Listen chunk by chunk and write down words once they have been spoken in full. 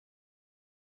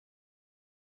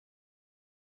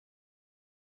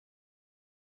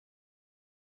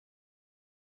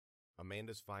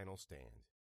Amanda's Final Stand.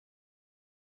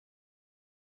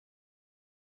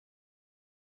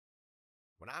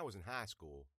 When I was in high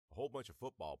school, a whole bunch of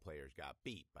football players got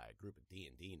beat by a group of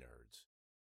D&D nerds.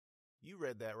 You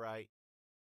read that right.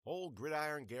 Old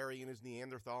Gridiron Gary and his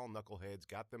Neanderthal knuckleheads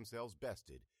got themselves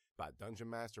bested by Dungeon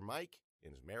Master Mike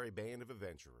and his merry band of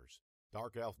adventurers,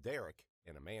 Dark Elf Derek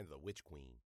and Amanda the Witch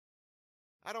Queen.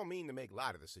 I don't mean to make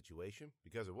light of the situation,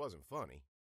 because it wasn't funny,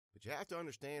 but you have to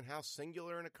understand how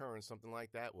singular an occurrence something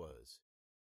like that was.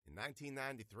 In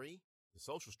 1993, the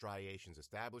social striations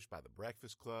established by the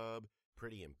Breakfast Club,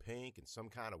 Pretty in Pink, and Some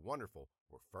Kind of Wonderful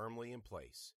were firmly in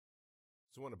place.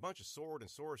 So when a bunch of sword and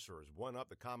sorcerers won up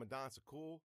the Commandant's of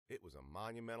Cool, it was a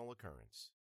monumental occurrence.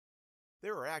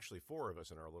 There were actually 4 of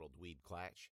us in our little dweeb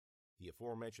clatch, the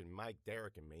aforementioned Mike,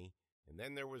 Derek, and me, and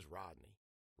then there was Rodney.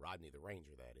 Rodney the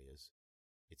Ranger, that is.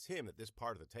 It's him that this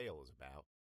part of the tale is about.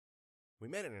 We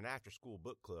met in an after-school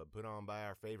book club put on by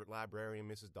our favorite librarian,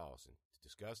 Mrs. Dawson, to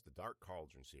discuss the Dark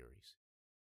Cauldron series.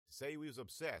 To say we was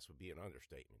obsessed would be an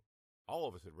understatement. All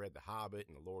of us had read The Hobbit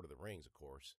and The Lord of the Rings, of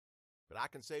course. But I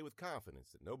can say with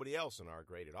confidence that nobody else in our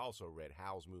grade had also read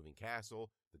Howl's Moving Castle,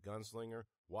 The Gunslinger,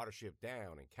 Watership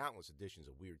Down, and countless editions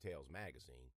of Weird Tales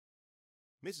magazine.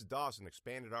 Mrs. Dawson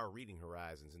expanded our reading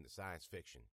horizons into science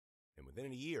fiction, and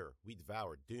within a year we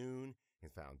devoured Dune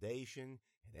and Foundation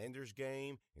and Ender's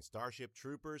Game and Starship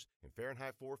Troopers and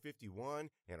Fahrenheit 451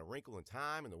 and A Wrinkle in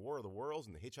Time and The War of the Worlds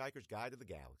and The Hitchhiker's Guide to the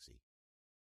Galaxy.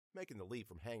 Making the leap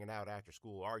from hanging out after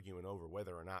school arguing over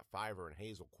whether or not Fiverr and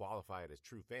Hazel qualified as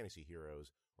true fantasy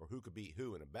heroes or who could beat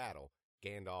who in a battle,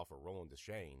 Gandalf or Roland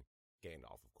Deschain,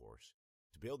 Gandalf of course,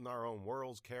 to building our own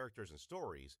worlds, characters, and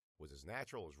stories was as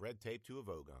natural as red tape to a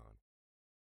Vogon.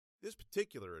 This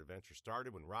particular adventure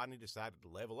started when Rodney decided to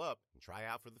level up and try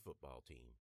out for the football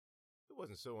team. It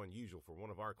wasn't so unusual for one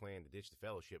of our clan to ditch the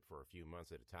fellowship for a few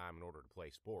months at a time in order to play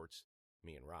sports,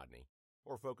 me and Rodney,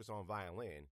 or focus on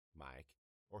violin, Mike,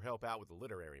 or help out with the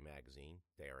literary magazine,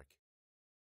 Derek.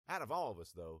 Out of all of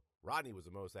us, though, Rodney was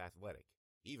the most athletic,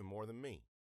 even more than me.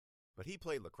 But he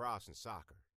played lacrosse and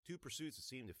soccer, 2 pursuits that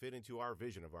seemed to fit into our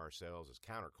vision of ourselves as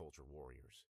counterculture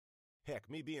warriors. Heck,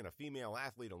 me being a female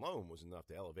athlete alone was enough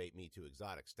to elevate me to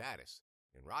exotic status,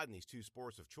 and Rodney's 2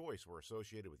 sports of choice were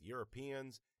associated with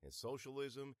Europeans and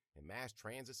socialism and mass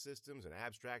transit systems and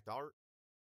abstract art.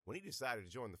 When he decided to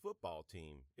join the football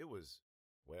team, it was,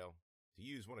 well, to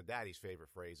use one of Daddy's favorite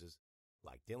phrases,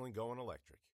 like Dylan going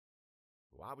electric.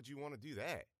 Why would you want to do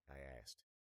that? I asked.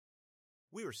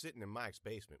 We were sitting in Mike's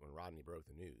basement when Rodney broke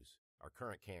the news, our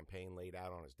current campaign laid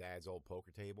out on his dad's old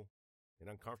poker table. An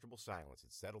uncomfortable silence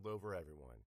had settled over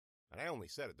everyone, and I only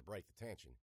said it to break the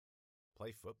tension.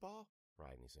 Play football?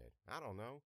 Rodney said. I don't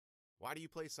know. Why do you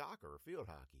play soccer or field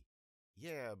hockey?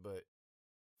 Yeah, but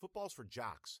football's for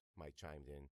jocks, Mike chimed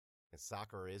in, and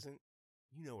soccer isn't?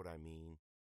 You know what I mean.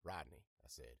 Rodney, I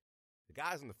said. The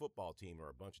guys on the football team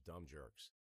are a bunch of dumb jerks.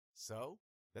 So?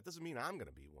 That doesn't mean I'm going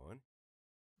to be one.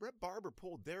 Brett Barber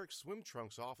pulled Derek's swim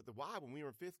trunks off at the Y when we were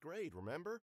in 5th grade,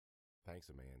 remember? Thanks,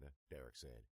 Amanda, Derek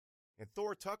said. And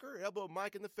Thor Tucker elbowed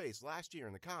Mike in the face last year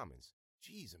in the Commons.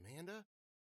 Geez, Amanda.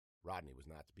 Rodney was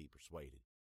not to be persuaded.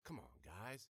 Come on,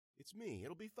 guys. It's me.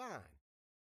 It'll be fine.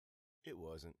 It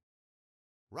wasn't.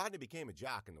 Rodney became a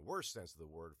jock in the worst sense of the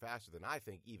word faster than I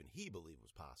think even he believed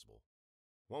was possible.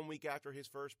 1 week after his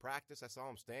first practice, I saw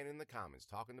him standing in the Commons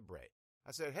talking to Brett.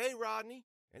 I said, "Hey, Rodney,"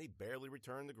 and he barely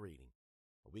returned the greeting.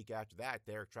 A week after that,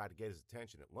 Derek tried to get his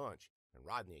attention at lunch, and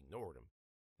Rodney ignored him.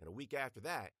 And a week after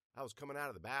that, I was coming out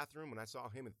of the bathroom when I saw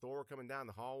him and Thor coming down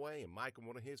the hallway and Mike and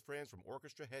one of his friends from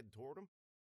orchestra headed toward him.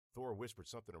 Thor whispered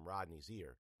something in Rodney's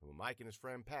ear, and when Mike and his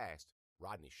friend passed,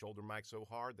 Rodney shouldered Mike so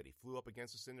hard that he flew up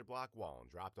against the cinder block wall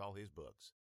and dropped all his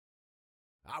books.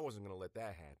 I wasn't going to let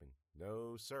that happen.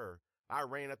 No, sir. I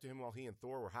ran up to him while he and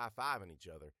Thor were high-fiving each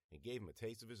other and gave him a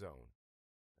taste of his own.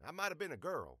 I might have been a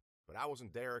girl, but I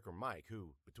wasn't Derek or Mike,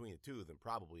 who, between the 2 of them,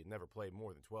 probably had never played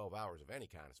more than 12 hours of any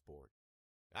kind of sport.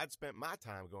 I'd spent my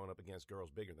time going up against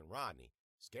girls bigger than Rodney,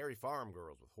 scary farm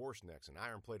girls with horse necks and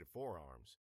iron-plated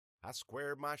forearms. I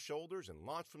squared my shoulders and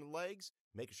launched from the legs,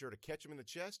 making sure to catch him in the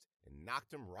chest, and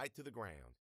knocked him right to the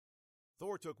ground.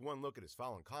 Thor took one look at his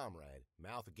fallen comrade,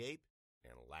 mouth agape,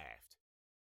 and laughed.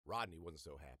 Rodney wasn't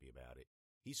so happy about it.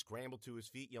 He scrambled to his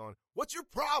feet, yelling, "What's your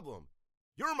problem?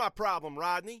 You're my problem,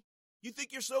 Rodney. You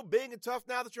think you're so big and tough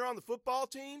now that you're on the football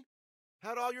team?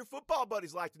 How'd all your football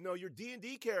buddies like to know your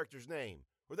D&D character's name?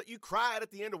 Or that you cried at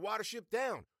the end of Watership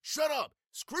Down? Shut up!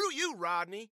 Screw you,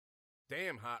 Rodney!"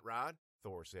 "Damn, Hot Rod,"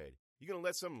 Thor said. "You gonna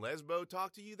let some lesbo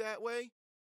talk to you that way?"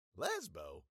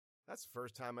 Lesbo? That's the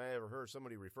first time I ever heard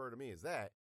somebody refer to me as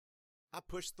that. I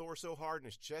pushed Thor so hard in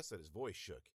his chest that his voice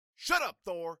shook. "Shut up,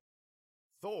 Thor!"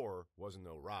 Thor wasn't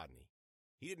no Rodney.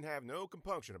 He didn't have no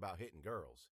compunction about hitting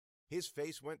girls. His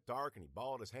face went dark and he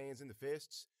balled his hands into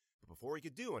fists, but before he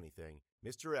could do anything,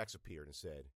 Mr. X appeared and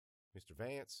said, "Mr.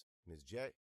 Vance, Ms.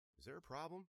 J, is there a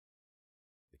problem?"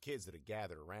 The kids that had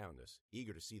gathered around us,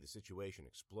 eager to see the situation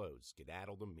explode,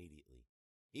 skedaddled immediately.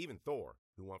 Even Thor,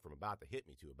 who went from about to hit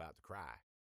me to about to cry.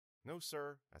 "No,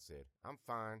 sir," I said. "I'm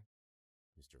fine."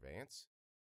 "Mr. Vance?"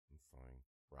 "I'm fine,"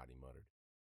 Rodney muttered.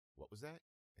 "What was that?"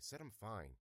 "I said I'm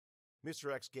fine."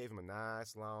 Mr. X gave him a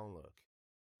nice long look.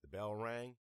 The bell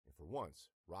rang, and for once,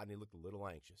 Rodney looked a little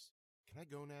anxious. "Can I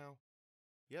go now?"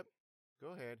 "Yep, go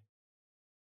ahead."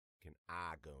 Can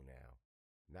I go now?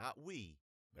 Not we,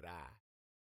 but I.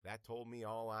 That told me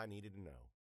all I needed to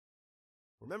know.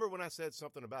 Remember when I said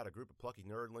something about a group of plucky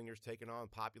nerdlingers taking on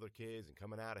popular kids and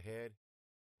coming out ahead?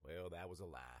 Well, that was a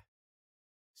lie.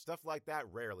 Stuff like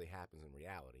that rarely happens in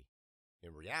reality.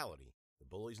 In reality, the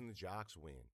bullies and the jocks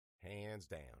win, hands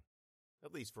down.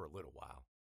 At least for a little while.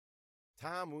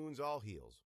 Time wounds all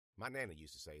heals. My Nana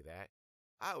used to say that.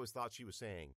 I always thought she was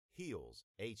saying heels,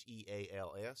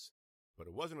 H-E-A-L-S, but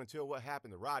it wasn't until what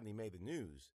happened to Rodney made the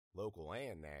news, local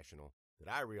and national,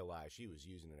 that I realized she was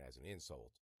using it as an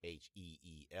insult,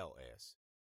 H-E-E-L-S.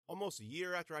 Almost a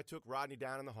year after I took Rodney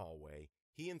down in the hallway,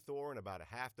 he and Thor and about a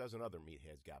half dozen other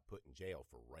meatheads got put in jail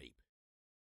for rape.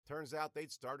 Turns out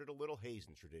they'd started a little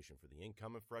hazing tradition for the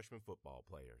incoming freshman football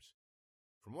players.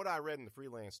 From what I read in the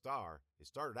Freelance Star, it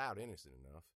started out innocent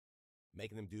enough.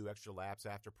 Making them do extra laps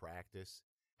after practice,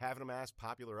 having them ask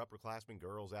popular upperclassmen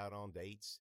girls out on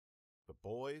dates. But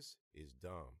boys is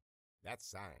dumb. That's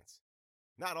science.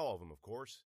 Not all of them, of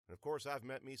course. And of course I've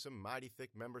met me some mighty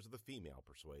thick members of the female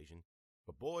persuasion.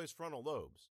 But boys' frontal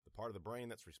lobes, the part of the brain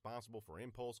that's responsible for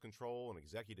impulse control and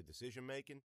executive decision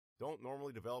making, don't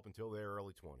normally develop until their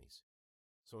early 20s.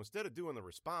 So instead of doing the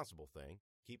responsible thing,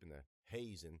 keeping the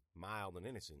hazing mild and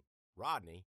innocent,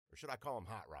 Rodney, or should I call him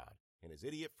Hot Rod, and his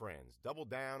idiot friends doubled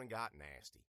down and got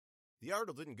nasty. The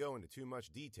article didn't go into too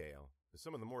much detail, but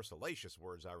some of the more salacious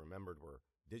words I remembered were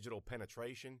digital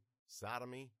penetration,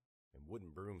 sodomy, and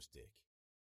wooden broomstick.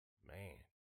 Man.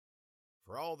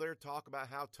 For all their talk about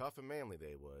how tough and manly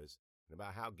they was, and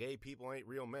about how gay people ain't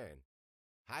real men,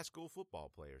 high school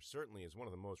football players certainly is one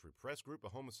of the most repressed group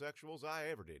of homosexuals I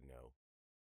ever did know.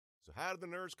 So how did the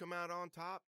nerds come out on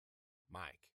top?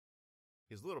 Mike.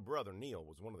 His little brother Neil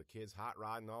was one of the kids Hot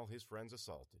Rod and all his friends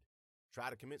assaulted. Tried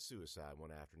to commit suicide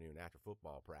one afternoon after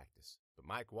football practice, but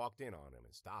Mike walked in on him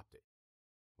and stopped it.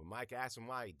 When Mike asked him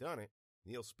why he'd done it,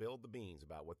 Neil spilled the beans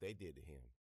about what they did to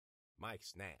him. Mike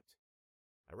snapped.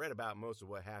 I read about most of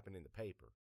what happened in the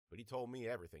paper, but he told me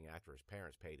everything after his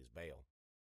parents paid his bail.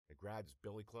 I grabbed his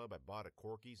billy club I bought at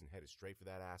Corky's and headed straight for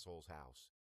that asshole's house.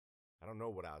 I don't know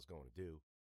what I was going to do.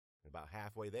 And about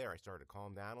halfway there, I started to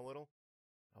calm down a little.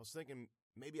 I was thinking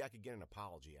maybe I could get an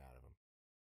apology out of him.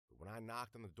 But when I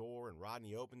knocked on the door and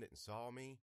Rodney opened it and saw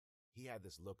me, he had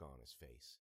this look on his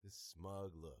face, this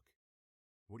smug look.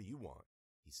 "What do you want?"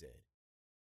 he said.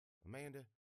 "Amanda,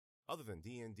 other than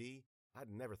D&D, I'd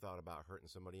never thought about hurting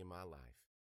somebody in my life.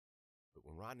 But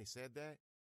when Rodney said that,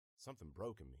 something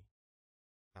broke in me.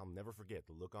 I'll never forget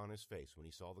the look on his face when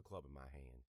he saw the club in my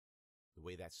hand. The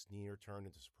way that sneer turned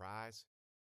into surprise.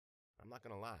 I'm not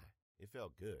going to lie, it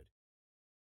felt good.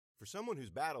 For someone whose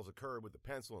battles occurred with the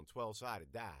pencil and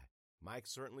 12-sided die, Mike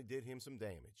certainly did him some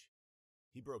damage.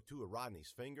 He broke 2 of Rodney's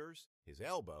fingers, his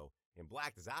elbow, and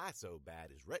blacked his eye so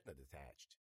bad his retina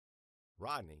detached.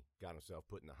 Rodney got himself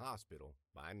put in the hospital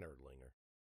by a nerdlinger.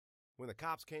 When the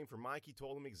cops came for Mike, he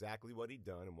told them exactly what he'd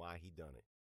done and why he'd done it.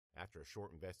 After a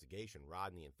short investigation,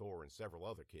 Rodney and Thor and several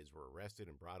other kids were arrested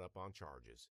and brought up on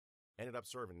charges. Ended up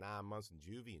serving 9 months in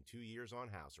juvie and 2 years on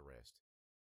house arrest.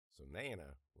 So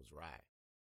Nana was right.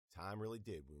 Time really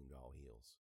did wound all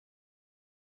heels.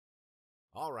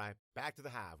 All right, back to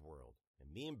the Hive world,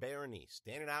 and me and Berenice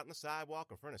standing out on the sidewalk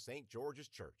in front of St. George's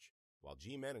Church, while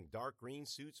G-men in dark green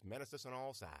suits menaced us on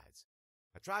all sides.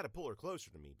 I tried to pull her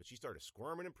closer to me, but she started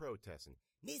squirming and protesting.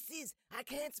 "Missus, I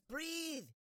can't breathe."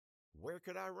 Where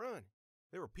could I run?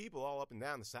 There were people all up and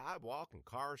down the sidewalk and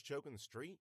cars choking the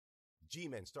street.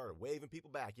 G-men started waving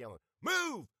people back, yelling,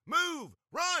 "Move! Move!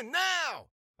 Run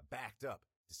now!" I backed up,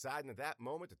 deciding at that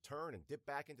moment to turn and dip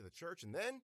back into the church, and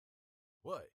then,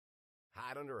 what?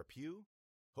 Hide under a pew?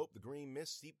 Hope the green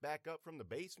mist seeped back up from the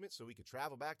basement so we could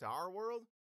travel back to our world?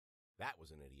 That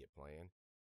was an idiot plan,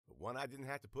 but one I didn't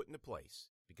have to put into place,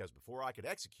 because before I could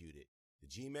execute it, the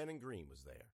G-men in green was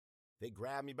there. They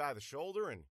grabbed me by the shoulder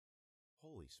and,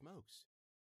 holy smokes,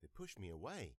 they pushed me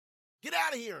away. "Get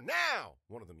out of here now!"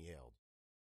 one of them yelled.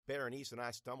 Berenice and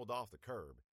I stumbled off the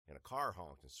curb, and a car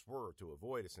honked and swerved to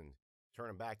avoid us, and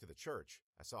Turning back to the church,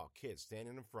 I saw a kid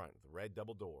standing in front of the red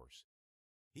double doors.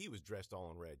 He was dressed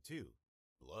all in red, too,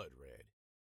 blood red.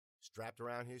 Strapped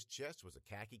around his chest was a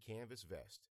khaki canvas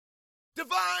vest.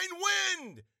 "Divine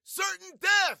wind! Certain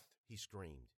death!" he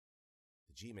screamed.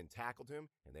 The G-men tackled him,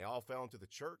 and they all fell into the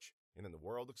church, and then the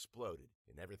world exploded,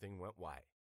 and everything went white.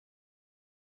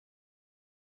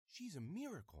 She's a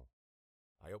miracle.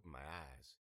 I opened my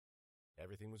eyes.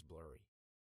 Everything was blurry.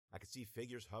 I could see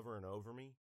figures hovering over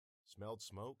me, smelled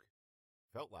smoke,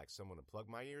 felt like someone had plugged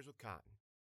my ears with cotton.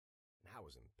 And I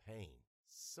was in pain,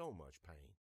 so much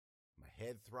pain. My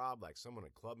head throbbed like someone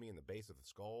had clubbed me in the base of the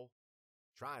skull.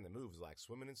 Trying to move was like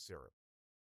swimming in syrup.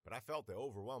 But I felt the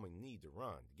overwhelming need to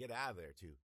run, to get out of there,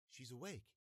 to, "She's awake.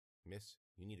 Miss,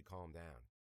 you need to calm down."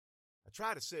 I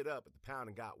tried to sit up, but the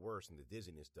pounding got worse and the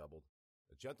dizziness doubled.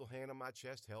 A gentle hand on my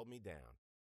chest held me down.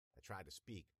 I tried to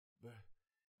speak.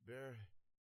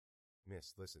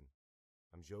 Miss, listen.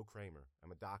 I'm Joe Kramer.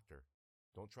 I'm a doctor.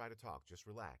 Don't try to talk. Just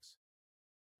relax.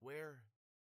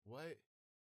 What?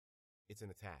 It's an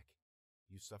attack.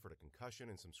 You suffered a concussion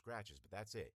and some scratches, but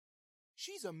that's it.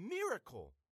 She's a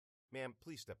miracle! Ma'am,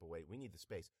 please step away. We need the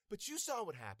space. But you saw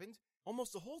what happened.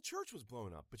 Almost the whole church was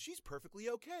blown up, but she's perfectly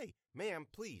okay. Ma'am,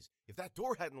 please. If that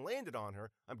door hadn't landed on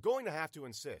her, I'm going to have to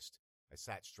insist. I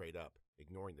sat straight up,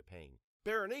 ignoring the pain.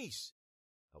 Berenice!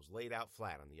 I was laid out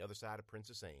flat on the other side of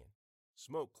Princess Anne.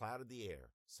 Smoke clouded the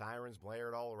air. Sirens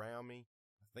blared all around me.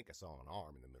 I think I saw an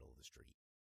arm in the middle of the street.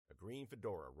 A green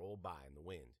fedora rolled by in the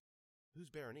wind. Who's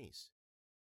Berenice?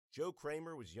 Joe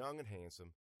Kramer was young and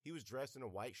handsome. He was dressed in a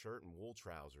white shirt and wool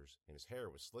trousers, and his hair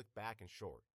was slicked back and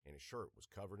short, and his shirt was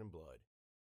covered in blood.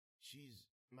 She's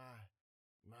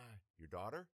your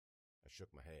daughter? I shook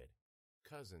my head.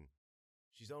 Cousin.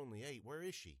 She's only 8. Where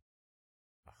is she?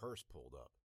 A hearse pulled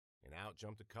up, and out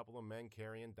jumped a couple of men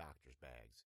carrying doctor's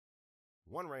bags.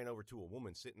 One ran over to a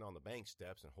woman sitting on the bank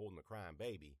steps and holding a crying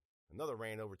baby. Another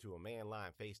ran over to a man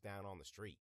lying face down on the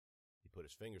street. He put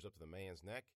his fingers up to the man's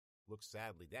neck, looked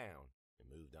sadly down, and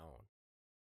moved on.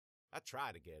 I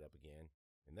tried to get up again,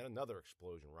 and then another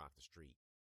explosion rocked the street.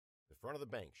 The front of the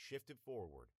bank shifted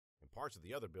forward, and parts of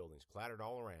the other buildings clattered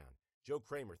all around. Joe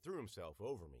Kramer threw himself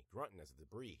over me, grunting as the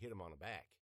debris hit him on the back.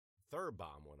 A third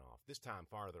bomb went off, this time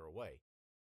farther away.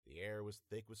 The air was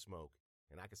thick with smoke,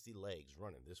 and I could see legs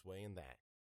running this way and that.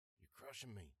 You're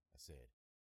crushing me, I said.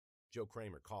 Joe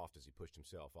Kramer coughed as he pushed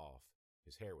himself off.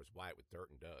 His hair was white with dirt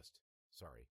and dust.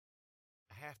 Sorry.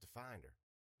 I have to find her.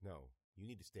 No, you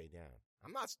need to stay down.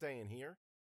 I'm not staying here.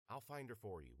 I'll find her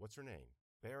for you. What's her name?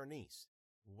 Berenice.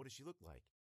 What does she look like?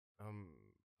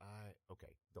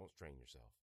 Okay, don't strain yourself.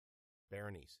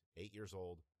 Berenice, 8 years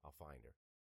old. I'll find her.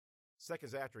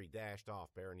 Seconds after he dashed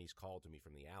off, Berenice called to me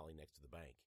from the alley next to the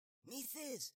bank.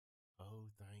 Mrs. Oh,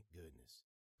 thank goodness.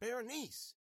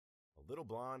 Berenice! A little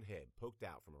blonde head poked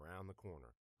out from around the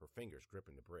corner, her fingers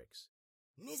gripping the bricks.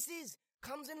 Mrs.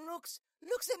 comes and looks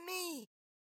at me.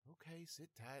 Okay, sit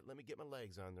tight. Let me get my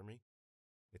legs under me.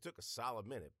 It took a solid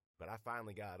minute, but I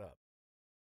finally got up.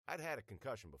 I'd had a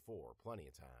concussion before, plenty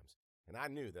of times, and I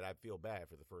knew that I'd feel bad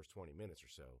for the first 20 minutes or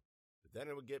so, but then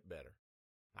it would get better.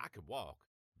 I could walk,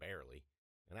 barely,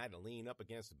 and I had to lean up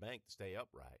against the bank to stay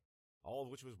upright, all of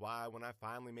which was why when I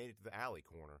finally made it to the alley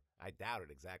corner, I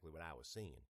doubted exactly what I was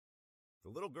seeing. The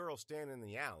little girl standing in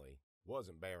the alley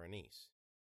wasn't Berenice.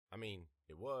 I mean,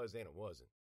 it was and it wasn't.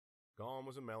 Gone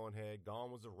was the melon head,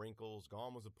 gone was the wrinkles,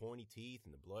 gone was the pointy teeth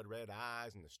and the blood-red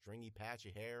eyes and the stringy patch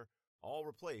of hair, all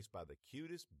replaced by the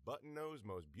cutest, button-nosed,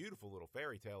 most beautiful little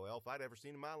fairy tale elf I'd ever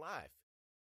seen in my life.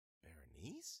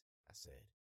 Berenice? I said.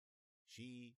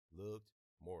 She looked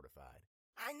mortified.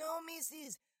 I know,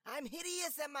 missus. I'm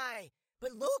hideous, am I?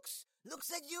 But looks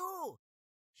at you.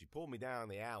 She pulled me down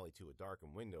the alley to a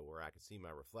darkened window where I could see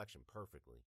my reflection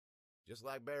perfectly. Just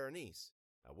like Berenice,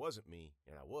 I wasn't me,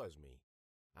 and I was me.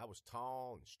 I was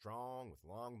tall and strong with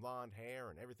long blonde hair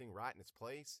and everything right in its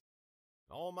place.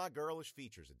 All my girlish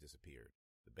features had disappeared.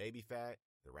 The baby fat,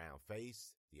 the round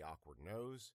face, the awkward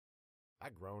nose.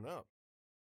 I'd grown up.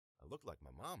 I looked like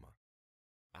my mama.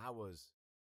 I was...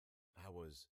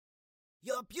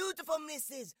 You're beautiful,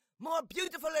 missus! More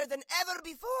beautifuler than ever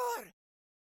before!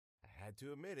 I had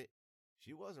to admit it.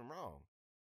 She wasn't wrong.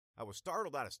 I was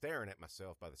startled out of staring at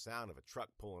myself by the sound of a truck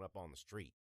pulling up on the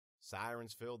street.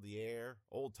 Sirens filled the air,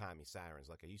 old-timey sirens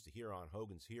like I used to hear on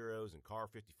Hogan's Heroes and Car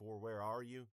 54, Where Are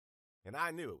You? And I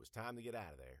knew it was time to get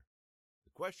out of there.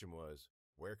 The question was,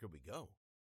 where could we go?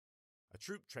 A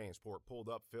troop transport pulled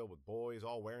up filled with boys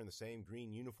all wearing the same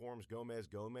green uniforms Gomez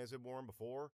had worn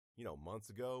before, months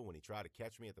ago when he tried to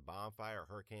catch me at the bonfire at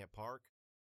Hurricane Park.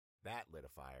 That lit a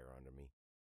fire under me.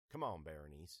 Come on,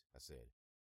 Berenice, I said.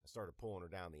 I started pulling her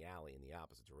down the alley in the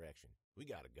opposite direction. We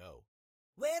gotta go.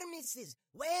 Where, missus?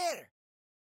 Where?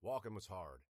 Walking was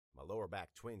hard. My lower back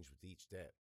twinged with each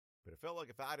step. But it felt like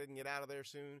if I didn't get out of there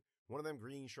soon, one of them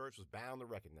green shirts was bound to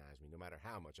recognize me no matter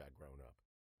how much I'd grown up.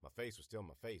 My face was still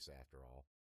my face after all,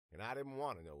 and I didn't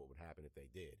want to know what would happen if they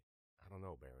did. I don't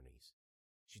know, Berenice.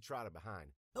 She trotted behind.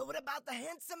 But what about the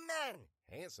handsome man?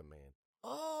 Handsome man?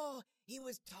 Oh, he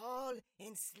was tall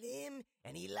and slim,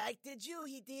 and he liked the Jew,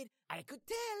 he did. I could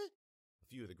tell. A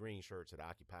few of the green shirts had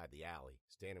occupied the alley,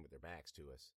 standing with their backs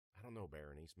to us. I don't know,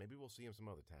 Berenice. Maybe we'll see him some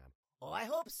other time. Oh, I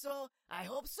hope so. I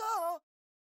hope so.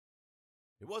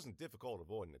 It wasn't difficult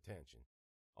avoiding attention.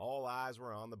 All eyes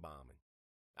were on the bombing.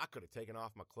 I could have taken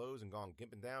off my clothes and gone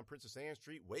gimping down Princess Anne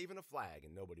Street waving a flag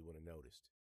and nobody would have noticed.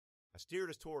 I steered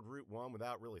us toward Route 1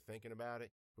 without really thinking about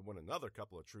it, but when another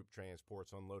couple of troop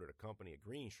transports unloaded a company of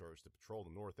green shirts to patrol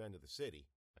the north end of the city,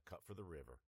 I cut for the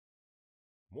river.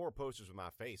 More posters with my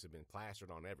face had been plastered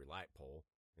on every light pole,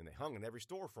 and they hung in every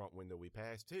storefront window we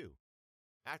passed, too.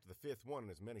 After the fifth one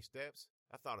and as many steps,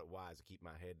 I thought it wise to keep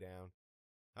my head down.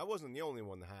 I wasn't the only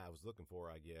one the Hive was looking for,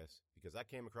 I guess, because I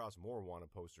came across more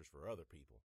wanted posters for other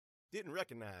people. Didn't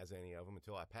recognize any of them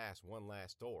until I passed one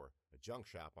last store, a junk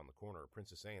shop on the corner of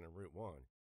Princess Anne and Route 1.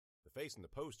 The face in the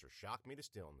poster shocked me to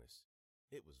stillness.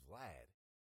 It was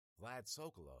Vlad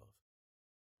Sokolov.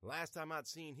 The last time I'd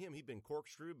seen him, he'd been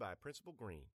corkscrewed by Principal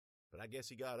Green, but I guess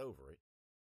he got over it.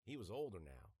 He was older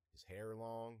now, his hair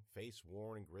long, face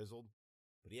worn and grizzled,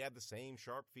 but he had the same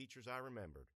sharp features I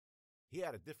remembered. He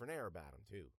had a different air about him,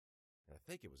 too, and I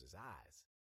think it was his eyes.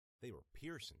 They were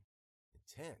piercing,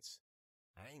 intense,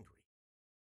 angry.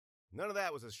 None of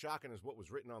that was as shocking as what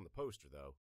was written on the poster,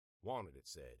 though. Wanted, it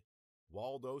said.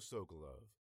 Waldo Sokolov,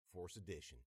 for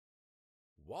sedition.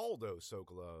 Waldo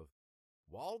Sokolov?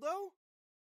 Waldo?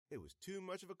 It was too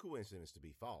much of a coincidence to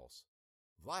be false.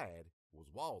 Vlad was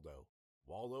Waldo.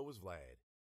 Waldo was Vlad.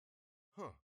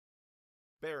 Huh.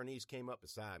 Berenice came up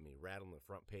beside me, rattling the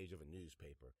front page of a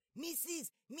newspaper.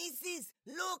 Missus,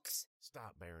 looks!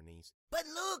 Stop, Berenice. But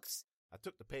looks! I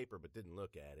took the paper but didn't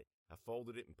look at it. I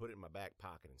folded it and put it in my back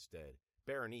pocket instead.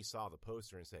 Berenice saw the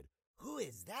poster and said, Who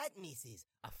is that, missus?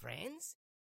 A friend's?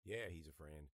 Yeah, he's a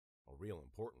friend. A real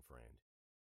important friend.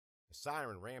 A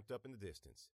siren ramped up in the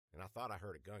distance, and I thought I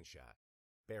heard a gunshot.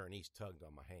 Berenice tugged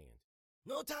on my hand.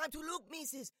 No time to look,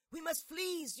 missus. We must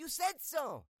flee. You said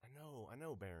so. I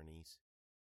know, Berenice.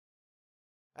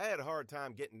 I had a hard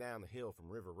time getting down the hill from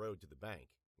River Road to the bank,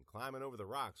 and climbing over the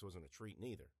rocks wasn't a treat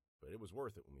neither, but it was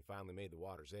worth it when we finally made the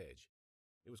water's edge.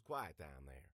 It was quiet down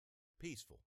there.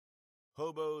 Peaceful.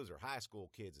 Hobos or high school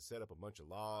kids had set up a bunch of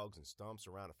logs and stumps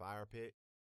around a fire pit,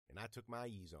 and I took my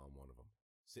ease on one of them,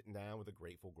 sitting down with a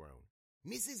grateful groan.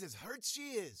 Missus as hurt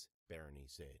she is,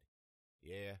 Berenice said.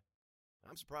 Yeah,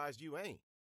 I'm surprised you ain't.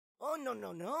 Oh,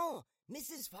 no.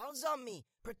 Missus falls on me,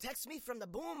 protects me from the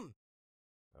boom.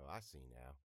 Oh, I see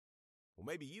now. Well,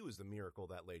 maybe you was the miracle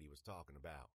that lady was talking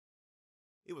about.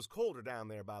 It was colder down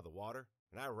there by the water,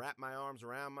 and I wrapped my arms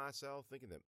around myself, thinking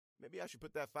that maybe I should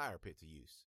put that fire pit to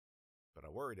use. But I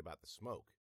worried about the smoke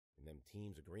and them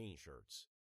teams of green shirts.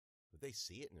 Would they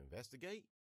see it and investigate?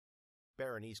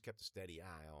 Berenice kept a steady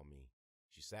eye on me.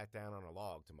 She sat down on a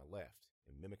log to my left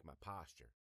and mimicked my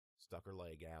posture, stuck her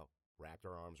leg out, wrapped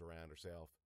her arms around herself.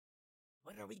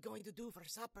 What are we going to do for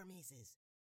supper, missus?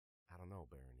 I don't know,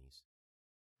 Berenice.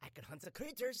 I could hunt the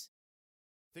critters.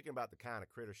 Thinking about the kind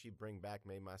of critter she'd bring back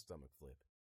made my stomach flip.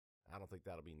 I don't think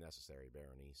that'll be necessary,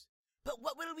 Berenice. But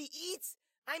what will we eat?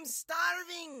 I'm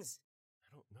starving.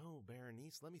 I don't know,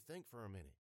 Berenice. Let me think for a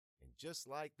minute. And just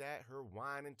like that, her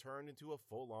whining turned into a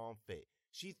full-on fit.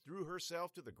 She threw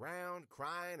herself to the ground,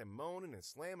 crying and moaning and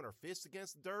slamming her fists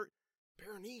against the dirt.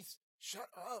 Berenice, shut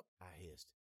up, I hissed.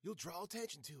 You'll draw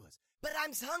attention to us. But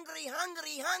I'm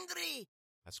hungry.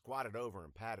 I squatted over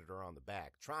and patted her on the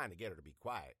back, trying to get her to be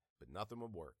quiet, but nothing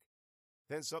would work.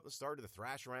 Then something started to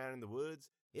thrash around in the woods.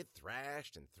 It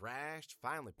thrashed and thrashed,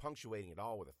 finally punctuating it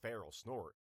all with a feral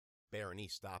snort.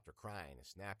 Berenice stopped her crying and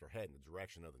snapped her head in the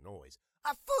direction of the noise.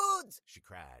 A food! She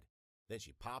cried. Then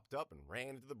she popped up and ran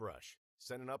into the brush,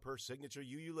 sending up her signature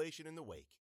ululation in the wake.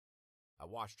 I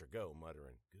watched her go,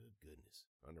 muttering, "Good goodness,"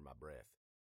 under my breath.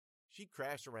 She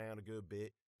crashed around a good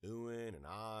bit, oohing and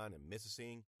ahhing and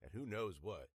missing at who knows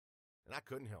what, and I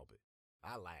couldn't help it.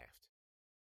 I laughed.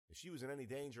 If she was in any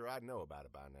danger, I'd know about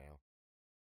it by now.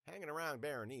 Hanging around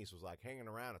Berenice was like hanging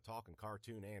around a talking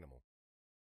cartoon animal.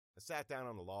 I sat down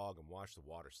on the log and watched the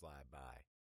water slide by.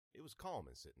 It was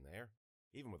calming sitting there,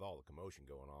 even with all the commotion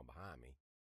going on behind me.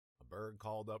 A bird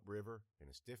called upriver, and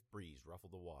a stiff breeze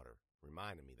ruffled the water,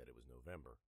 reminding me that it was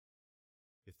November.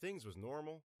 If things was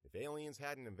normal, if aliens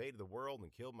hadn't invaded the world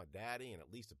and killed my daddy and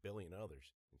at least 1 billion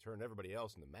others and turned everybody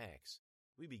else into Macs,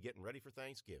 we'd be getting ready for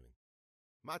Thanksgiving.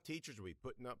 My teachers would be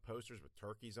putting up posters with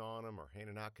turkeys on them or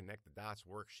handing out connect the dots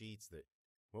worksheets that,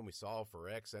 when we solved for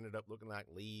X, ended up looking like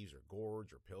leaves or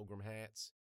gourds or pilgrim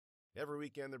hats. Every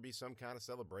weekend there'd be some kind of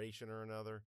celebration or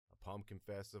another, a pumpkin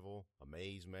festival, a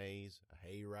maze, a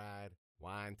hayride,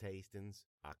 wine tastings,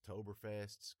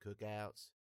 Oktoberfests,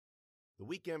 cookouts. The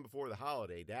weekend before the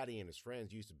holiday, Daddy and his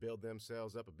friends used to build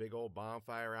themselves up a big old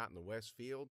bonfire out in the west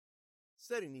field.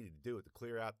 Said he needed to do it to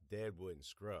clear out the dead wood and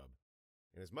scrub.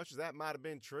 And as much as that might have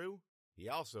been true, he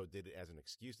also did it as an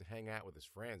excuse to hang out with his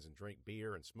friends and drink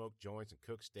beer and smoke joints and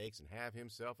cook steaks and have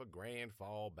himself a grand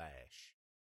fall bash.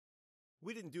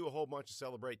 We didn't do a whole bunch to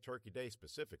celebrate Turkey Day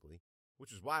specifically,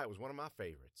 which is why it was one of my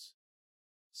favorites.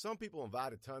 Some people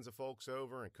invited tons of folks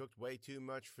over and cooked way too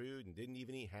much food and didn't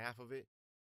even eat half of it.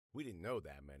 We didn't know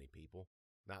that many people,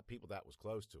 not people that was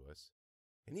close to us.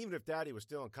 And even if Daddy was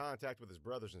still in contact with his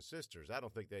brothers and sisters, I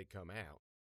don't think they'd come out.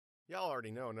 Y'all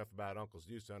already know enough about Uncle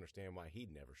Deuce to understand why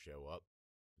he'd never show up.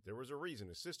 But there was a reason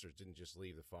his sisters didn't just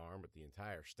leave the farm, but the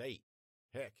entire state.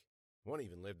 Heck, one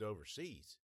even lived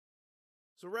overseas.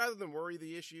 So rather than worry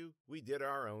the issue, we did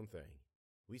our own thing.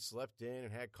 We slept in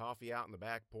and had coffee out on the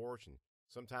back porch, and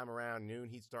sometime around noon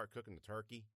he'd start cooking the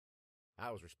turkey.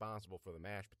 I was responsible for the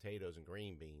mashed potatoes and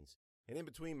green beans, and in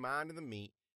between mine and the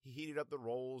meat, he heated up the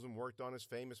rolls and worked on his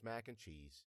famous mac and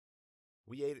cheese.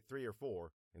 We ate at 3 or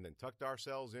 4, and then tucked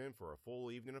ourselves in for a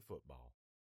full evening of football.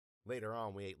 Later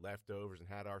on, we ate leftovers and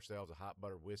had ourselves a hot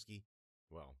buttered whiskey.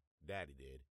 Well, Daddy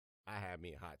did. I had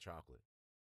me a hot chocolate.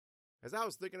 As I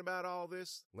was thinking about all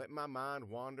this, letting my mind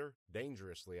wander,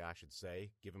 dangerously I should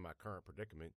say, given my current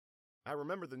predicament, I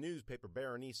remembered the newspaper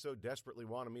Berenice so desperately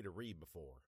wanted me to read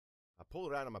before. I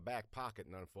pulled it out of my back pocket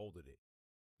and unfolded it.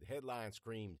 The headline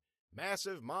screamed,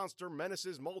 "Massive Monster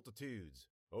Menaces Multitudes,"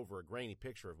 over a grainy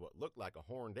picture of what looked like a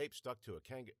horned ape stuck to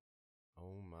a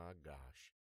Oh my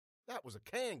gosh. That was a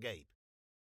cangape!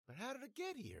 But how did it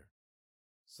get here?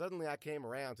 Suddenly I came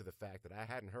around to the fact that I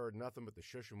hadn't heard nothing but the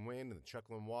shushing wind and the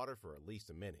chuckling water for at least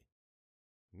a minute.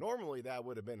 Normally that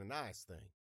would have been a nice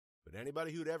thing, but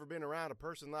anybody who'd ever been around a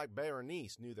person like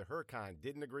Berenice knew that her kind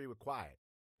didn't agree with quiet,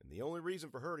 and the only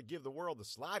reason for her to give the world the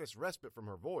slightest respite from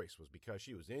her voice was because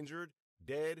she was injured,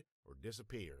 dead, or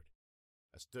disappeared.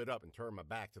 I stood up and turned my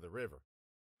back to the river.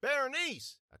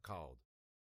 "Berenice!" I called.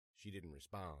 She didn't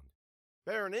respond.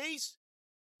 "Berenice!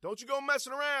 Don't you go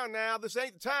messing around now. This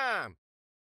ain't the time."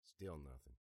 Still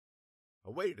nothing. I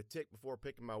waited a tick before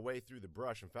picking my way through the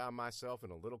brush and found myself in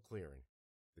a little clearing.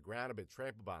 The ground had been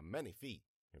trampled by many feet,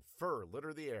 and fur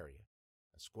littered the area.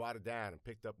 I squatted down and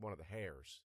picked up one of the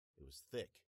hairs. It was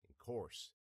thick and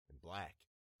coarse and black.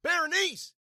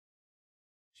 "Berenice!"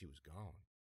 She was gone.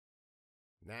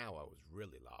 Now I was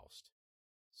really lost.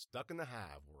 Stuck in the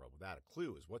Hive world without a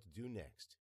clue as what to do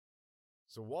next.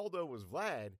 So Waldo was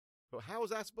Vlad, but how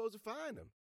was I supposed to find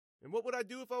him? And what would I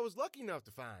do if I was lucky enough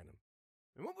to find him?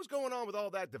 And what was going on with all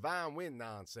that divine wind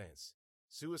nonsense?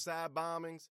 Suicide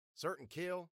bombings? Certain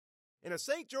kill? And if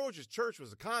St. George's Church was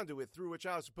the conduit through which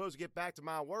I was supposed to get back to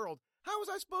my world, how was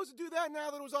I supposed to do that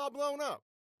now that it was all blown up?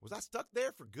 Was I stuck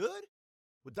there for good?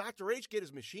 Would Dr. H get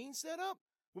his machine set up?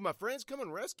 Would my friends come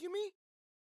and rescue me?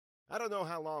 I don't know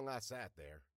how long I sat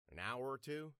there. An hour or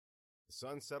two? The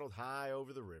sun settled high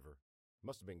over the river. It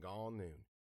must have been gone noon.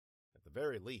 At the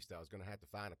very least, I was going to have to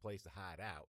find a place to hide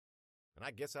out. And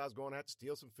I guess I was going to have to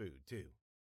steal some food, too.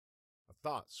 A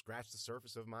thought scratched the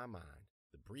surface of my mind,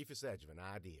 the briefest edge of an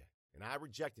idea, and I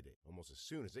rejected it almost as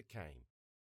soon as it came.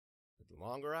 But the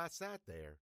longer I sat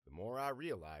there, the more I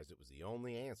realized it was the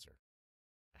only answer.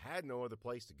 I had no other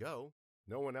place to go,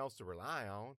 no one else to rely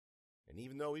on, and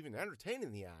even though even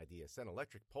entertaining the idea sent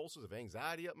electric pulses of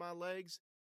anxiety up my legs,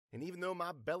 and even though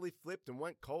my belly flipped and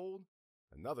went cold,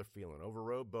 another feeling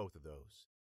overrode both of those,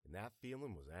 and that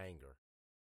feeling was anger.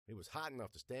 It was hot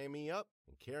enough to stand me up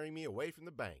and carry me away from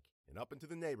the bank and up into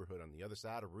the neighborhood on the other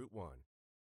side of Route 1.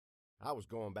 I was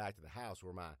going back to the house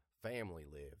where my family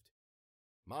lived.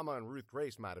 Mama and Ruth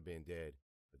Grace might have been dead,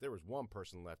 but there was one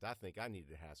person left I think I needed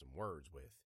to have some words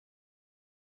with.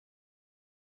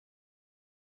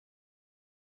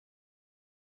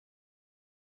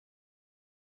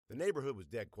 The neighborhood was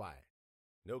dead quiet.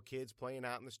 No kids playing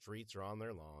out in the streets or on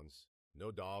their lawns.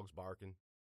 No dogs barking.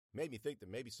 Made me think that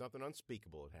maybe something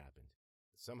unspeakable had happened.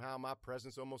 Somehow my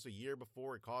presence almost a year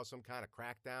before had caused some kind of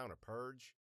crackdown or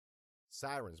purge.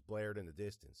 Sirens blared in the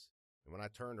distance, and when I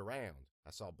turned around,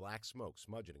 I saw black smoke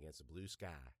smudging against the blue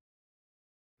sky.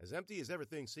 As empty as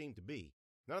everything seemed to be,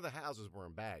 none of the houses were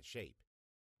in bad shape.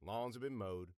 Lawns had been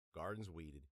mowed, gardens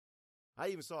weeded. I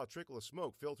even saw a trickle of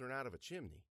smoke filtering out of a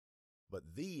chimney. But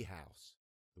the house,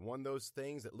 the one those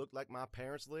things that looked like my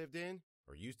parents lived in,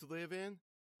 or used to live in,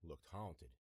 looked haunted.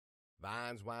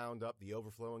 Vines wound up the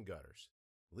overflowing gutters.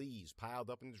 Leaves piled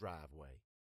up in the driveway.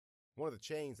 One of the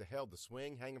chains that held the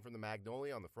swing hanging from the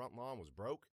magnolia on the front lawn was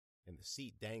broke, and the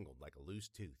seat dangled like a loose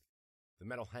tooth. The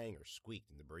metal hanger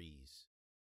squeaked in the breeze.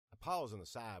 I paused on the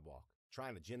sidewalk,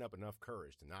 trying to gin up enough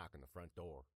courage to knock on the front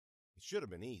door. It should have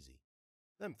been easy.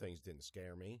 Them things didn't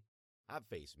scare me. I've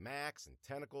faced Macs and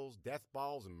tentacles, death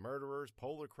balls and murderers,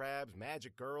 polar crabs,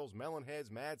 magic girls, melon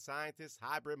heads, mad scientists,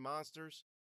 hybrid monsters.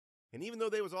 And even though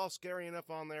they was all scary enough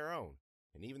on their own,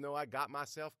 and even though I got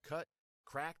myself cut,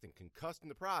 cracked, and concussed in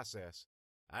the process,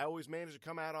 I always managed to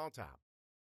come out on top.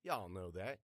 Y'all know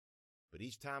that. But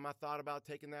each time I thought about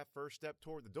taking that first step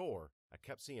toward the door, I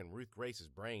kept seeing Ruth Grace's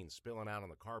brains spilling out on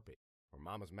the carpet, or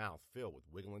Mama's mouth filled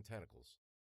with wiggling tentacles.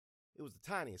 It was the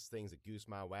tiniest things that goosed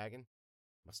my wagon.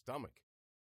 My stomach.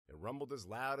 It rumbled as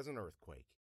loud as an earthquake.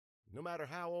 No matter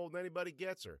how old anybody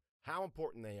gets or how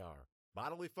important they are,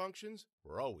 bodily functions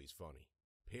were always funny.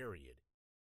 Period.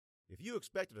 If you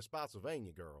expected a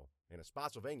Spotsylvania girl, and a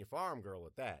Spotsylvania farm girl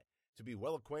at that, to be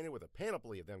well acquainted with a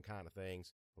panoply of them kind of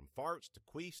things, from farts to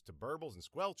queefs to burbles and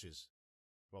squelches,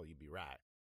 well, you'd be right.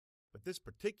 But this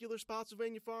particular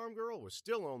Spotsylvania farm girl was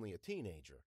still only a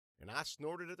teenager, and I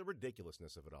snorted at the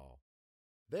ridiculousness of it all.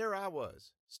 There I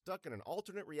was, stuck in an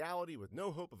alternate reality with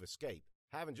no hope of escape,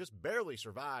 having just barely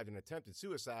survived an attempted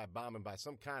suicide bombing by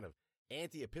some kind of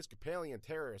anti-Episcopalian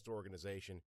terrorist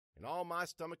organization, and all my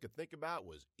stomach could think about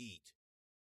was eat.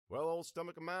 Well, old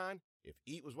stomach of mine, if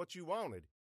eat was what you wanted,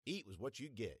 eat was what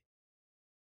you'd get.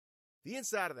 The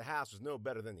inside of the house was no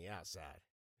better than the outside.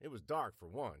 It was dark for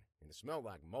one, and it smelled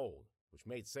like mold, which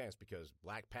made sense because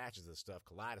black patches of stuff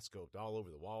kaleidoscoped all over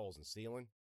the walls and ceiling.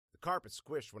 The carpet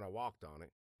squished when I walked on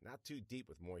it, not too deep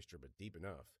with moisture, but deep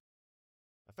enough.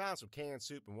 I found some canned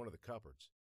soup in one of the cupboards.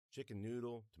 Chicken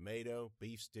noodle, tomato,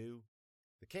 beef stew.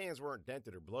 The cans weren't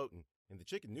dented or bloating, and the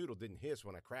chicken noodle didn't hiss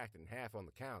when I cracked it in half on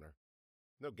the counter.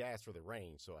 No gas for the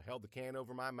rain, so I held the can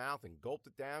over my mouth and gulped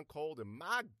it down cold, and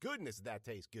my goodness, did that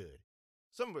taste good.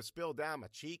 Some of it spilled down my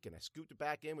cheek, and I scooped it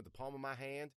back in with the palm of my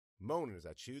hand, moaning as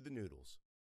I chewed the noodles.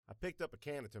 I picked up a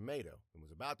can of tomato and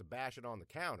was about to bash it on the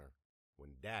counter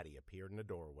when Daddy appeared in the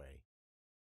doorway.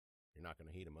 You're not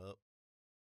going to heat him up?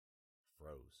 I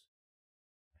froze.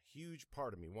 A huge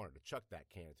part of me wanted to chuck that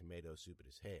can of tomato soup at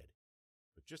his head,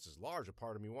 but just as large a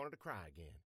part of me wanted to cry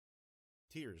again.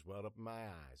 Tears welled up in my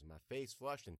eyes, and my face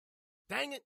flushed, and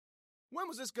dang it! When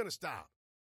was this going to stop?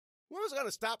 When was I going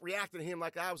to stop reacting to him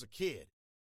like I was a kid?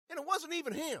 And it wasn't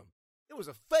even him. It was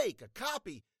a fake, a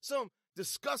copy, some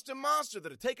disgusting monster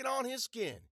that had taken on his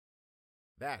skin.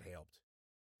 That helped,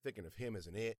 thinking of him as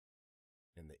an it.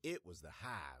 And the it was the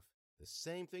Hive, the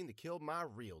same thing that killed my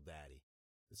real daddy,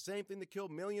 the same thing that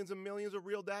killed millions and millions of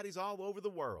real daddies all over the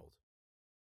world.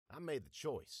 I made the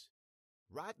choice.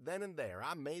 Right then and there,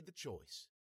 I made the choice.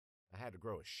 I had to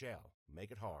grow a shell,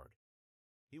 make it hard.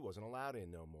 He wasn't allowed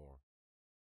in no more.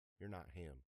 You're not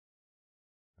him.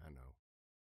 I know.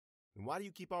 Then why do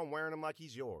you keep on wearing him like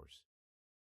he's yours?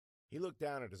 He looked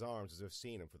down at his arms as if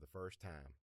seeing him for the first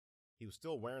time. He was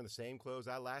still wearing the same clothes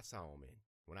I last saw him in,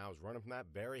 when I was running from that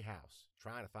very house,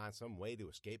 trying to find some way to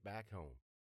escape back home.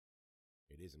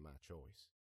 It isn't my choice.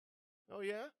 Oh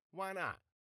yeah? Why not?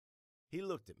 He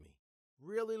looked at me,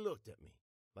 really looked at me,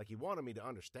 like he wanted me to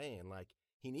understand, like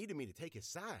he needed me to take his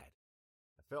side.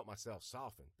 I felt myself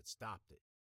soften, but stopped it.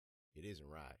 It isn't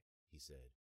right, he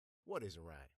said. What isn't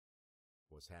right?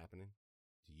 What's happening?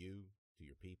 To you? To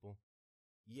your people?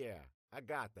 Yeah, I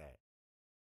got that.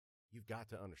 You've got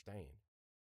to understand.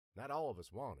 Not all of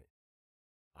us want it.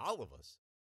 All of us?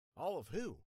 All of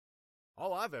who?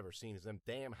 All I've ever seen is them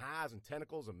damn hives and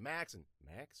tentacles and Max?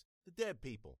 The dead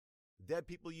people. The dead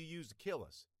people you use to kill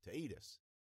us, to eat us.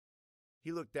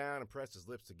 He looked down and pressed his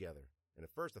lips together, and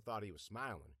at first I thought he was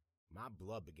smiling. My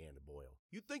blood began to boil.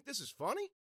 You think this is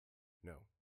funny? No.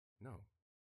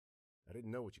 I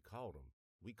didn't know what you called them.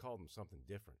 We called them something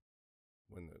different.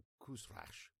 When the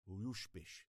Kusrash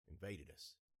Uyushpish invaded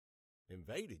us.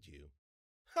 Invaded you?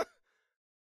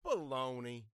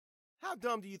 Baloney. How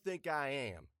dumb do you think I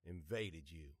am?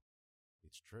 Invaded you.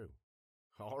 It's true.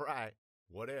 All right,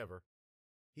 whatever.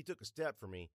 He took a step for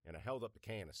me, and I held up the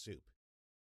can of soup.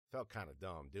 Felt kind of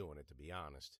dumb doing it, to be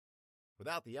honest.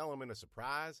 Without the element of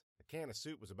surprise, a can of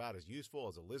soup was about as useful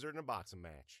as a lizard in a boxing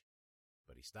match.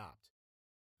 But he stopped.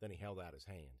 Then he held out his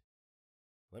hand.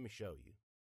 Let me show you.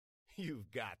 You've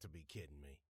got to be kidding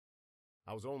me.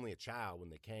 I was only a child when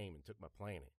they came and took my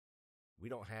planet. We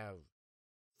don't have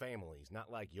families,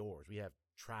 not like yours. We have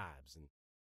tribes, and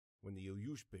When the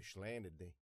Uyushbish landed,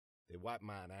 they wiped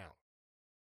mine out.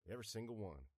 Every single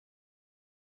one.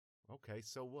 Okay,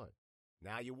 so what?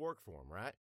 Now you work for him,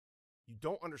 right? You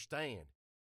don't understand.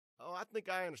 Oh, I think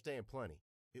I understand plenty.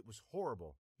 It was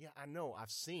horrible. Yeah, I know,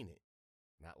 I've seen it.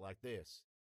 Not like this.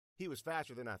 He was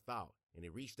faster than I thought, and he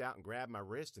reached out and grabbed my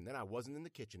wrist, and then I wasn't in the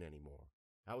kitchen anymore.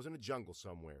 I was in a jungle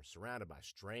somewhere, surrounded by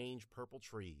strange purple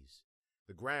trees.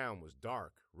 The ground was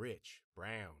dark, rich,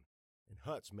 brown, and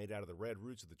huts made out of the red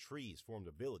roots of the trees formed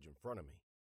a village in front of me.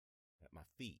 At my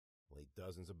feet lay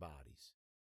dozens of bodies.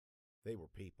 They were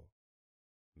people.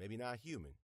 Maybe not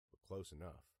human, but close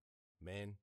enough.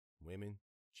 Men, women,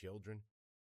 children,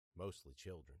 mostly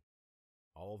children.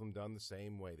 All of them done the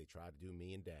same way they tried to do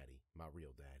me and Daddy, my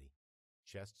real daddy.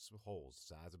 Chests with holes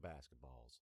the size of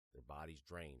basketballs, their bodies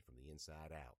drained from the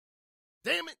inside out.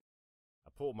 Damn it! I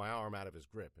pulled my arm out of his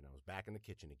grip and I was back in the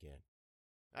kitchen again.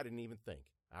 I didn't even think.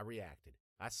 I reacted.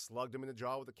 I slugged him in the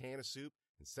jaw with a can of soup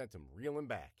and sent him reeling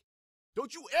back.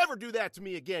 Don't you ever do that to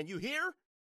me again, you hear?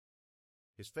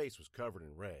 His face was covered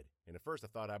in red, and at first I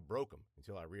thought I broke him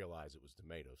until I realized it was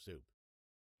tomato soup.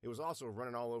 It was also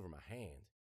running all over my hand.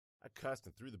 I cussed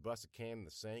and threw the busted can in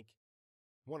the sink.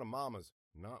 One of Mama's,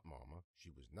 not Mama,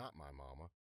 she was not my mama,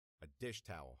 a dish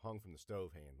towel hung from the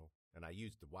stove handle, and I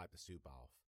used it to wipe the soup off.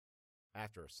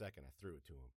 After a second, I threw it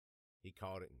to him. He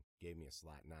caught it and gave me a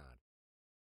slight nod.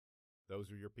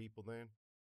 Those are your people then?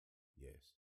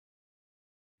 Yes.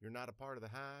 You're not a part of the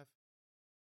Hive?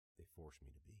 They forced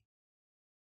me to be.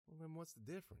 Well, then what's the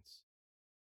difference?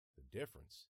 The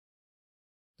difference?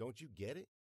 Don't you get it?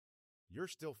 You're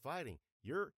still fighting.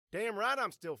 You're damn right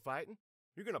I'm still fighting.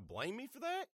 You're going to blame me for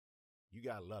that? You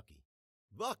got lucky.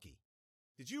 Lucky?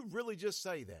 Did you really just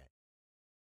say that?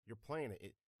 You're playing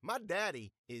it. My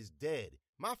daddy is dead.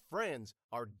 My friends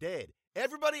are dead.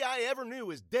 Everybody I ever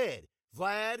knew is dead.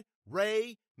 Vlad,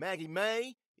 Ray, Maggie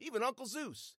May, even Uncle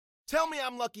Zeus. Tell me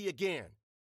I'm lucky again.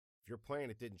 If your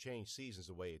planet didn't change seasons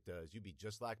the way it does, you'd be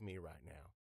just like me right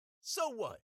now. So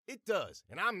what? It does,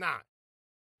 and I'm not.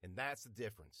 And that's the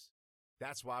difference.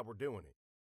 That's why we're doing it.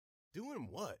 Doing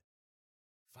what?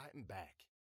 Fighting back.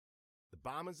 The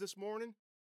bombings this morning?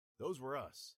 Those were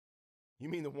us. You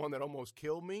mean the one that almost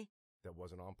killed me? That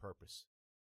wasn't on purpose.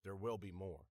 There will be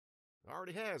more. There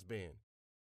already has been.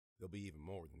 There'll be even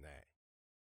more than that.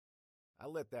 I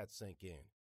let that sink in.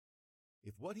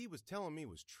 If what he was telling me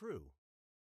was true,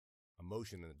 a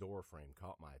motion in the doorframe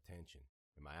caught my attention,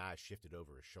 and my eyes shifted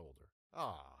over his shoulder.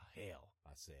 Ah, hell,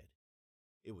 I said.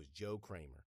 It was Joe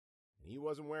Kramer, and he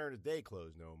wasn't wearing his day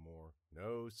clothes no more.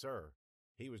 No, sir.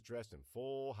 He was dressed in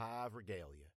full Hive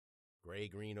regalia.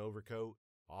 Gray-green overcoat,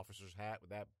 officer's hat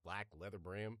with that black leather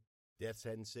brim, death's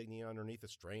head insignia underneath a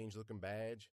strange-looking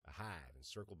badge, a hive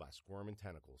encircled by squirming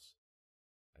tentacles.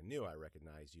 I knew I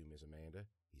recognized you, Miss Amanda,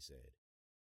 he said.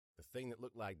 The thing that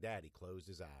looked like Daddy closed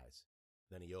his eyes.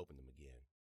 Then he opened them again.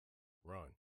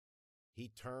 Run. He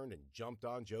turned and jumped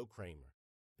on Joe Kramer.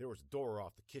 There was a door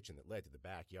off the kitchen that led to the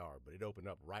backyard, but it opened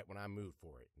up right when I moved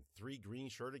for it, and 3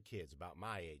 green-shirted kids about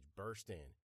my age burst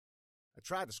in. I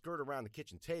tried to skirt around the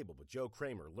kitchen table, but Joe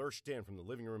Kramer lurched in from the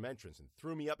living room entrance and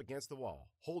threw me up against the wall,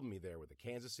 holding me there with a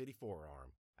Kansas City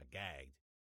forearm. I gagged.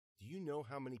 Do you know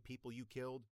how many people you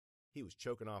killed? He was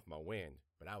choking off my wind,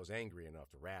 but I was angry enough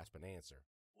to rasp an answer.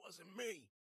 Wasn't me.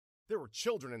 There were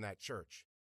children in that church.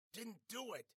 Didn't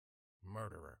do it.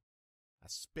 Murderer. I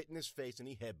spit in his face and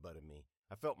he headbutted me.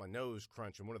 I felt my nose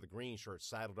crunch and one of the green shirts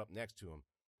sidled up next to him.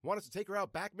 Want us to take her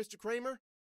out back, Mr. Kramer?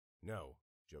 No,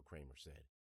 Joe Kramer said.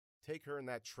 Take her and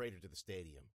that traitor to the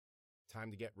stadium. Time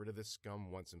to get rid of this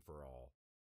scum once and for all.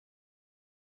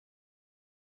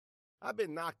 I've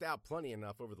been knocked out plenty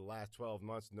enough over the last 12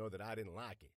 months to know that I didn't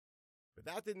like it. But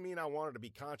that didn't mean I wanted to be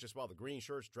conscious while the green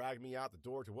shirts dragged me out the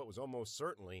door to what was almost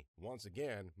certainly, once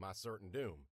again, my certain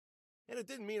doom. And it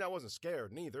didn't mean I wasn't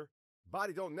scared, neither.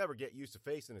 Body don't never get used to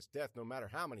facing its death no matter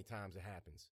how many times it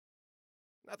happens.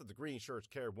 Not that the green shirts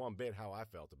cared one bit how I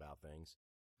felt about things.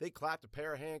 They clapped a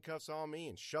pair of handcuffs on me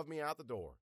and shoved me out the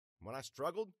door. When I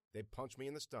struggled, they'd punch me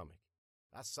in the stomach.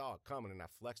 I saw it coming and I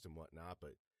flexed and whatnot,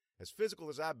 but as physical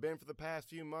as I've been for the past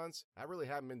few months, I really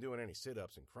haven't been doing any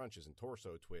sit-ups and crunches and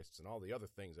torso twists and all the other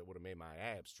things that would have made my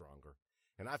abs stronger.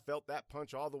 And I felt that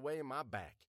punch all the way in my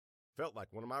back. Felt like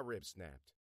one of my ribs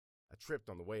snapped. I tripped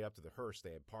on the way up to the hearse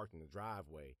they had parked in the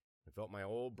driveway and felt my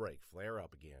old brake flare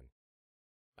up again.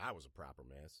 I was a proper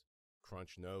mess.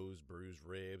 Crunched nose, bruised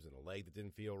ribs, and a leg that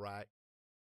didn't feel right.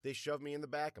 They shoved me in the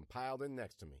back and piled in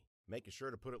next to me, making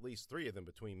sure to put at least 3 of them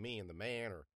between me and the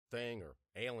man or thing or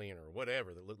alien or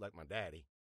whatever that looked like my daddy.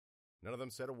 None of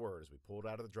them said a word as we pulled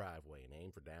out of the driveway and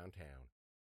aimed for downtown.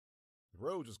 The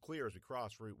road was clear as we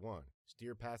crossed Route 1,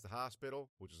 steered past the hospital,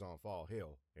 which was on Fall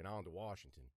Hill, and on to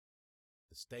Washington.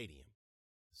 The stadium.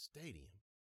 The stadium.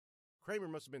 Kramer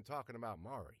must have been talking about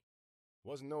Maury.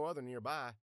 Wasn't no other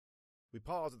nearby. We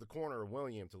paused at the corner of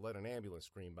William to let an ambulance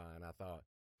scream by, and I thought,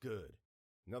 good.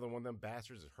 Another one of them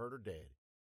bastards is hurt or dead.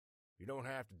 You don't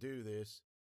have to do this.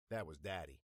 That was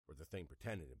Daddy, or the thing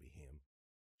pretending to be him.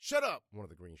 Shut up, one of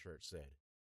the green shirts said.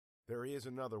 There is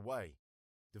another way.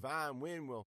 Divine Wind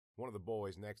will... One of the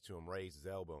boys next to him raised his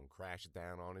elbow and crashed it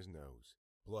down on his nose.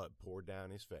 Blood poured down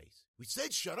his face. We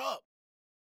said shut up!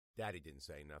 Daddy didn't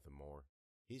say nothing more.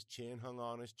 His chin hung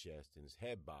on his chest and his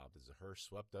head bobbed as the hearse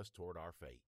swept us toward our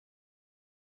fate.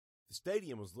 The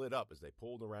stadium was lit up as they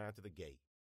pulled around to the gate.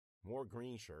 More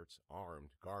green shirts, armed,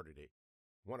 guarded it.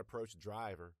 One approached the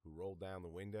driver, who rolled down the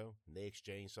window, and they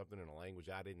exchanged something in a language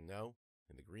I didn't know,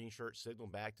 and the green shirt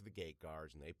signaled back to the gate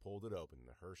guards, and they pulled it open, and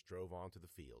the hearse drove onto the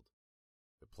field.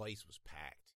 The place was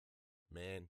packed.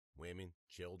 Men, women,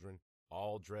 children,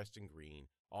 all dressed in green,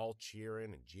 all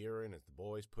cheering and jeering as the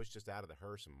boys pushed us out of the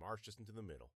hearse and marched us into the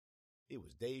middle. It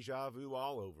was deja vu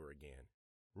all over again.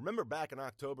 Remember back in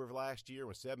October of last year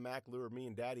when Seb Mack lured me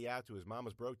and Daddy out to his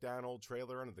mama's broke-down old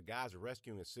trailer under the guise of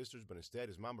rescuing his sisters, but instead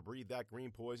his mama breathed that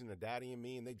green poison to Daddy and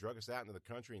me, and they drug us out into the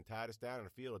country and tied us down in a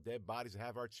field of dead bodies to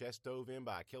have our chest stove in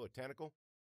by a killer tentacle?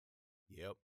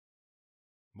 Yep.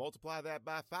 Multiply that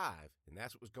by 5, and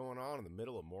that's what was going on in the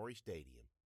middle of Maury Stadium.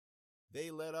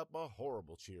 They let up a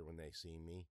horrible cheer when they seen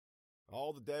me.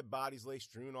 All the dead bodies lay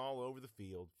strewn all over the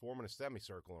field, forming a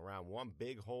semicircle around one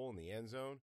big hole in the end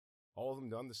zone, all of them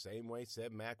done the same way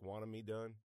Seb Mack wanted me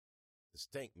done. The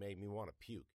stink made me want to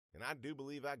puke, and I do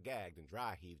believe I gagged and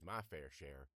dry heaved my fair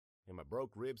share, and my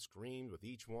broke ribs screamed with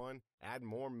each one, adding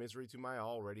more misery to my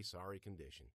already sorry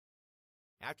condition.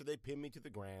 After they pinned me to the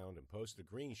ground and posted a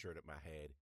green shirt at my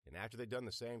head, and after they'd done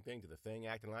the same thing to the thing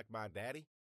acting like my daddy,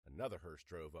 another hearse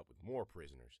drove up with more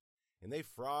prisoners, and they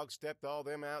frog-stepped all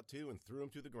them out too and threw them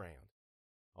to the ground.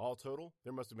 All total,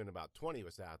 there must have been about 20 of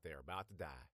us out there about to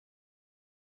die.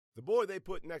 The boy they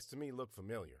put next to me looked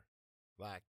familiar.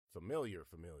 Like, familiar.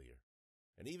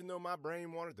 And even though my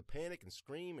brain wanted to panic and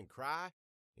scream and cry,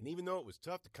 and even though it was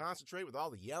tough to concentrate with all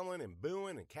the yelling and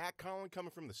booing and catcalling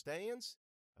coming from the stands,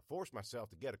 I forced myself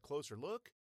to get a closer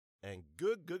look, and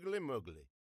good googly moogly,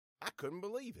 I couldn't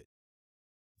believe it.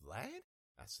 Vlad?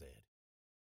 I said.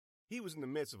 He was in the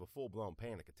midst of a full-blown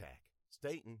panic attack,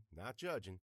 stating, not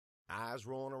judging, eyes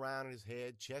rolling around in his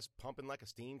head, chest pumping like a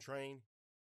steam train.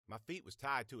 My feet was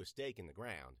tied to a stake in the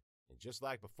ground, and just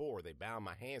like before, they bound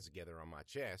my hands together on my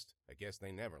chest. I guess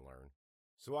they never learn.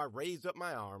 So I raised up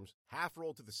my arms,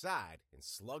 half-rolled to the side, and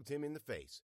slugged him in the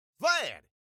face. Vlad!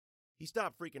 He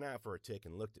stopped freaking out for a tick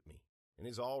and looked at me, and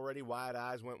his already wide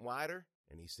eyes went wider,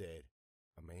 and he said,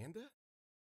 Amanda?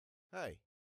 Hey,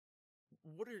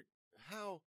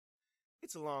 how?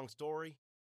 It's a long story.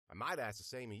 I might ask the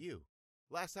same of you.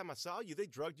 Last time I saw you, they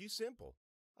drugged you simple.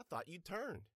 I thought you'd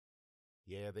turned.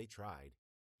 Yeah, they tried.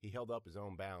 He held up his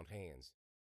own bound hands.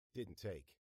 Didn't take.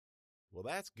 Well,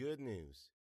 that's good news.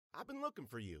 I've been looking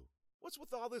for you. What's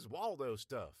with all this Waldo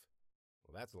stuff?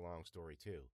 Well, that's a long story,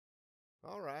 too.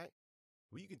 All right.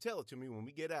 Well, you can tell it to me when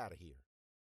we get out of here.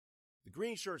 The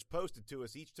green shirts posted to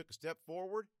us each took a step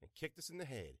forward and kicked us in the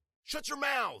head. Shut your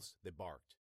mouths, they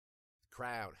barked. The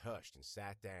crowd hushed and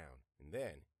sat down, and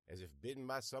then, as if bidden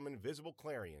by some invisible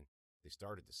clarion, they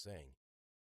started to sing.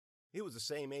 It was the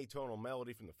same atonal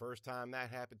melody from the first time that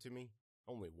happened to me,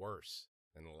 only worse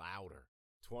and louder,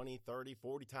 20, 30,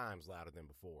 40 times louder than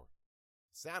before.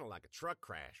 It sounded like a truck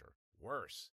crash, or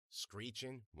worse,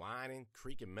 screeching, whining,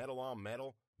 creaking metal on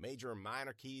metal, major and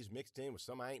minor keys mixed in with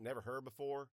some I ain't never heard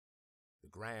before. The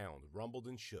ground rumbled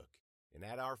and shook, and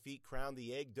at our feet crowned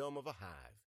the egg dome of a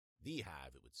hive. The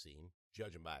hive, it would seem,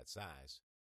 judging by its size.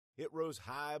 It rose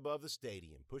high above the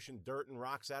stadium, pushing dirt and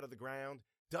rocks out of the ground,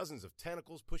 dozens of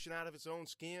tentacles pushing out of its own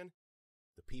skin.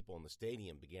 The people in the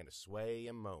stadium began to sway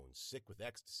and moan, sick with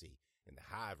ecstasy, and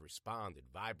the hive responded,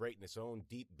 vibrating its own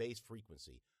deep bass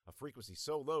frequency, a frequency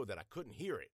so low that I couldn't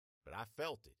hear it, but I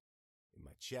felt it, in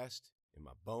my chest, in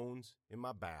my bones, in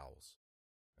my bowels.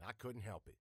 And I couldn't help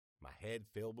it, my head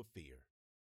filled with fear.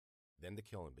 Then the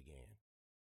killing began.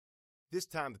 This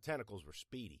time the tentacles were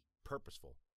speedy,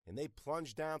 purposeful, and they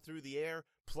plunged down through the air,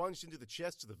 plunged into the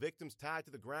chests of the victims tied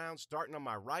to the ground, starting on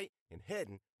my right and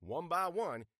heading, one by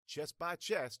one, chest by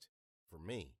chest, for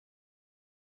me.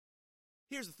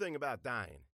 Here's the thing about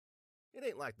dying. It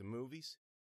ain't like the movies.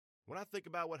 When I think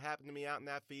about what happened to me out in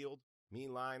that field, me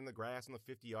lying in the grass on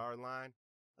the 50-yard line,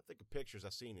 I think of pictures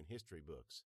I've seen in history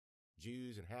books.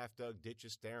 Jews in half-dug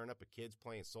ditches staring up at kids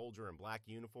playing soldier in black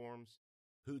uniforms,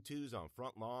 Hutus on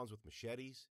front lawns with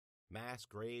machetes, mass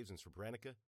graves in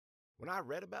Srebrenica. When I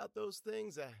read about those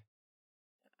things,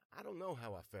 I don't know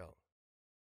how I felt.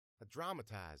 I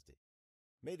dramatized it,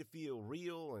 made it feel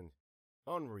real and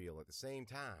unreal at the same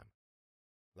time,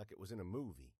 like it was in a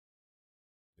movie.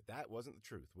 But that wasn't the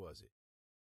truth, was it?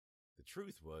 The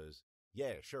truth was,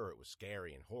 yeah, sure, it was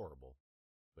scary and horrible,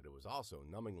 but it was also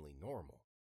numbingly normal.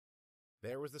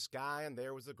 There was the sky and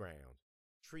there was the ground.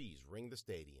 Trees ringed the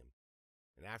stadium.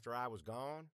 And after I was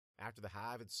gone, after the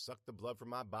hive had sucked the blood from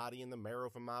my body and the marrow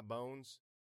from my bones,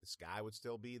 the sky would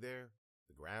still be there,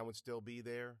 the ground would still be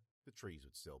there, the trees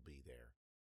would still be there.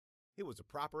 It was a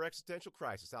proper existential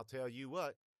crisis, I'll tell you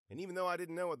what, and even though I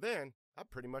didn't know it then, I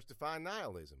pretty much defined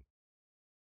nihilism.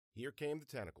 Here came the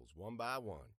tentacles, one by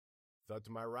one. Thud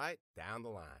to my right, down the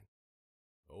line.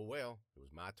 Oh well, it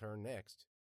was my turn next.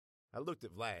 I looked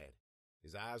at Vlad.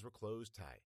 His eyes were closed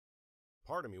tight.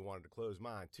 Part of me wanted to close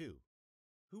mine, too.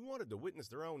 Who wanted to witness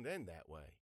their own end that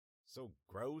way? So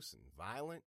gross and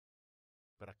violent?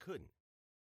 But I couldn't.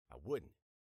 I wouldn't.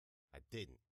 I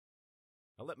didn't.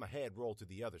 I let my head roll to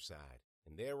the other side,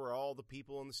 and there were all the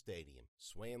people in the stadium,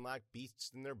 swaying like beasts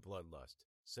in their bloodlust,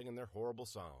 singing their horrible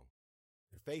song.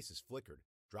 Their faces flickered,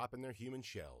 dropping their human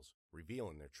shells,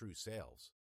 revealing their true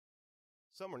selves.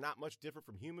 Some were not much different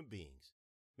from human beings.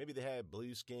 Maybe they had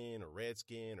blue skin or red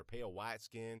skin or pale white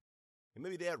skin, and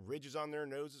maybe they had ridges on their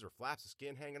noses or flaps of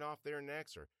skin hanging off their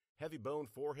necks or heavy-boned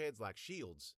foreheads like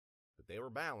shields. But they were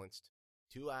balanced.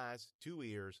 2 eyes, 2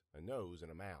 ears, a nose,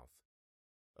 and a mouth.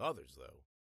 Others, though,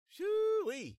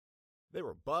 shoo-wee! They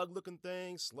were bug-looking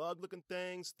things, slug-looking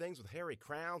things, things with hairy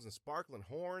crowns and sparkling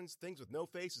horns, things with no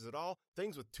faces at all,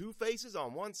 things with 2 faces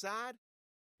on one side.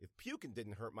 If puking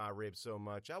didn't hurt my ribs so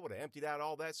much, I would have emptied out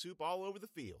all that soup all over the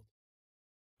field.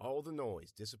 All the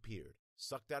noise disappeared,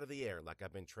 sucked out of the air like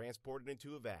I'd been transported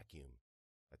into a vacuum.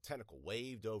 A tentacle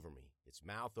waved over me. Its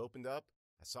mouth opened up.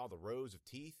 I saw the rows of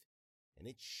teeth, and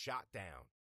it shot down.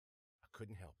 I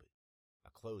couldn't help it. I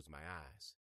closed my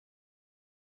eyes.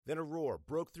 Then a roar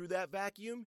broke through that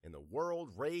vacuum, and the world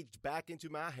raged back into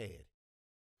my head.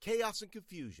 Chaos and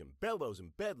confusion, bellows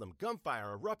and bedlam,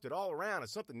 gunfire erupted all around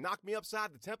as something knocked me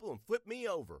upside the temple and flipped me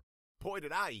over. Boy,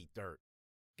 did I eat dirt.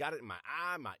 Got it in my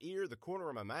eye, my ear, the corner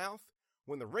of my mouth.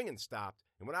 When the ringing stopped,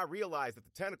 and when I realized that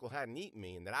the tentacle hadn't eaten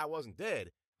me and that I wasn't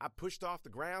dead, I pushed off the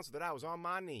ground so that I was on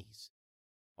my knees.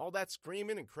 All that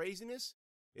screaming and craziness,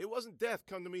 it wasn't death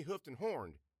come to me hoofed and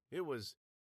horned. It was,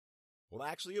 well,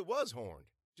 actually it was horned,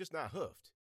 just not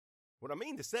hoofed. What I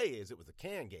mean to say is it was the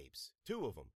Cangapes, 2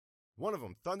 of them. One of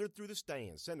them thundered through the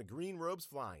stands, sending green robes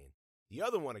flying. The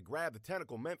other one had grabbed the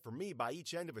tentacle meant for me by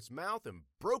each end of its mouth and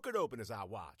broke it open as I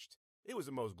watched. It was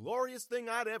the most glorious thing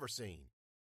I'd ever seen.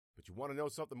 But you want to know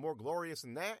something more glorious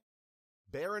than that?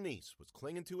 Berenice was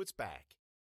clinging to its back.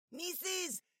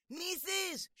 Mrs.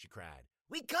 Mrs. she cried.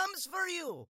 We comes for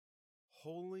you.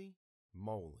 Holy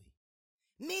moly.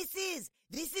 Mrs.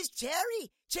 This is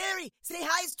Cherry. Cherry, say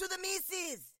hi to the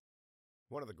missus.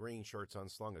 One of the green shirts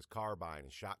unslung his carbine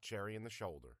and shot Cherry in the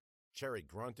shoulder. Cherry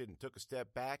grunted and took a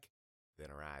step back. Then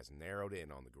her eyes narrowed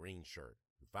in on the green shirt,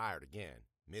 who fired again,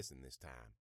 missing this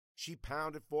time. She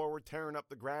pounded forward, tearing up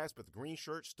the grass, but the green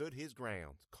shirt stood his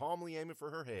ground, calmly aiming for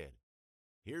her head.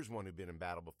 Here's one who'd been in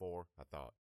battle before, I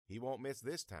thought. He won't miss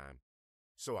this time.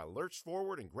 So I lurched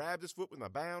forward and grabbed his foot with my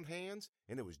bound hands,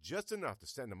 and it was just enough to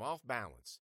send him off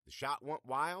balance. The shot went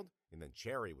wild, and then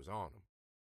Cherry was on him.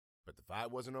 But the fight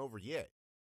wasn't over yet.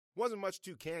 Wasn't much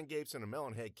 2 Cangapes and a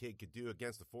melonhead kid could do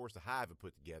against the force the Hive had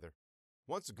put together.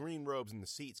 Once the green robes in the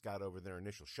seats got over their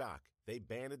initial shock, they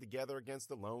banded together against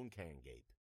the lone Cangape.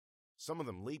 Some of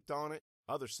them leaped on it,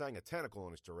 others sang a tentacle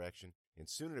in its direction, and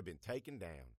soon it had been taken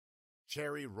down.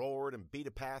 Cherry roared and beat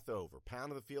a path over,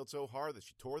 pounding the field so hard that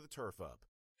she tore the turf up.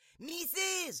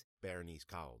 Mrs. Berenice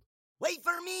called. Wait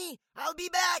for me. I'll be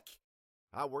back.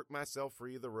 I worked myself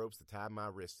free of the ropes that tied my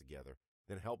wrists together,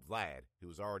 then helped Vlad, who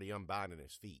was already unbinding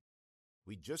his feet.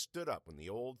 We just stood up when the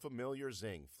old familiar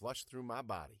zing flushed through my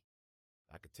body.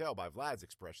 I could tell by Vlad's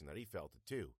expression that he felt it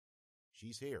too.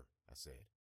 She's here, I said.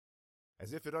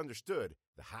 As if it understood,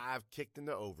 the Hive kicked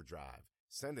into overdrive,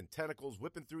 sending tentacles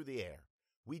whipping through the air.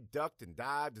 We ducked and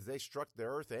dived as they struck the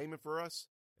earth, aiming for us.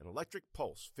 An electric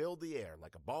pulse filled the air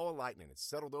like a ball of lightning and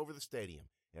settled over the stadium,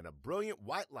 and a brilliant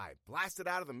white light blasted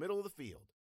out of the middle of the field.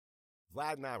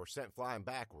 Vlad and I were sent flying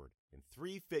backward, and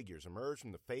 3 figures emerged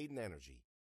from the fading energy.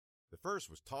 The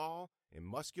first was tall and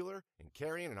muscular and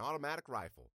carrying an automatic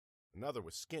rifle. Another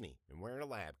was skinny and wearing a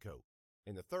lab coat.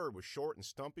 And the third was short and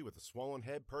stumpy with a swollen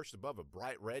head perched above a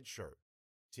bright red shirt.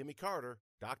 Timmy Carter,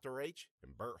 Dr. H,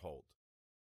 and Bert Holt.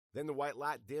 Then the white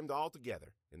light dimmed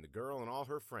altogether, and the girl and all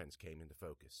her friends came into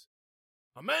focus.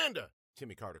 "Amanda!"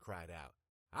 Timmy Carter cried out.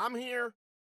 I'm here!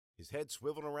 His head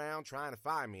swiveling around trying to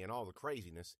find me in all the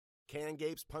craziness. Can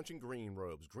gapes punching green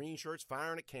robes, green shirts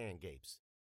firing at can gapes.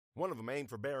 One of them aimed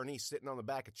for Berenice sitting on the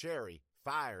back of Cherry,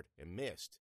 fired and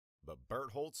missed. But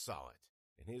Bert Holt saw it,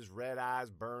 and his red eyes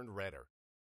burned redder.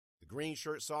 The green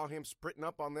shirt saw him sprinting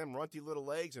up on them runty little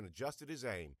legs and adjusted his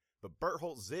aim. But Bert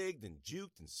Holt zigged and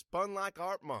juked and spun like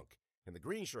Art Monk, and the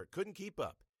green shirt couldn't keep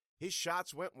up. His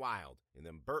shots went wild, and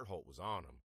then Bert Holt was on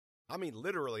him. I mean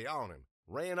literally on him.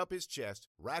 Ran up his chest,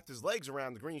 wrapped his legs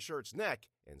around the green shirt's neck,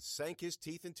 and sank his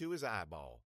teeth into his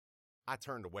eyeball. I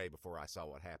turned away before I saw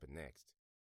what happened next.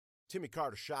 Timmy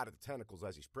Carter shot at the tentacles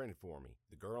as he sprinted for me,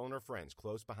 the girl and her friends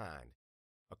close behind.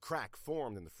 A crack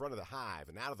formed in the front of the hive,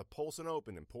 and out of the pulsing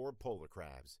opening poured polar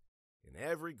crabs. And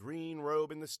every green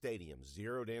robe in the stadium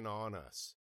zeroed in on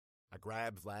us. I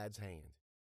grabbed Vlad's hand.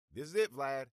 "This is it,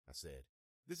 Vlad," I said.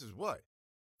 "This is what?"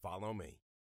 "Follow me."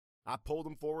 I pulled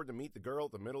him forward to meet the girl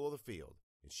at the middle of the field,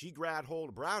 and she grabbed hold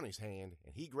of Brownie's hand,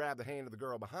 and he grabbed the hand of the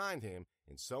girl behind him,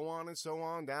 and so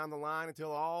on down the line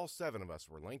until all 7 of us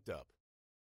were linked up.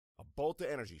 A bolt of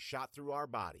energy shot through our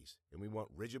bodies, and we went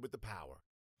rigid with the power.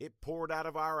 It poured out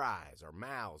of our eyes, our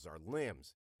mouths, our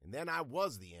limbs, and then I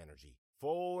was the energy,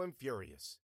 full and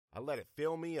furious. I let it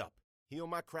fill me up, heal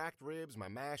my cracked ribs, my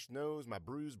mashed nose, my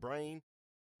bruised brain.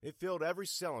 It filled every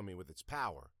cell in me with its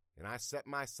power, and I set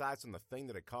my sights on the thing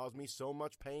that had caused me so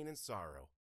much pain and sorrow.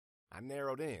 I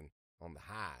narrowed in on the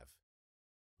hive.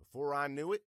 Before I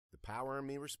knew it, the power in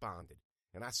me responded,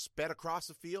 and I sped across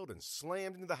the field and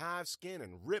slammed into the hive skin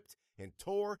and ripped and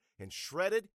tore and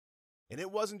shredded. And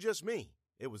it wasn't just me.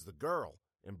 It was the girl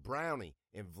and Brownie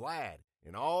and Vlad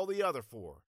and all the other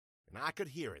 4. And I could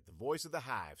hear it, the voice of the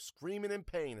hive, screaming in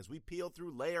pain as we peeled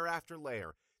through layer after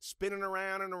layer, spinning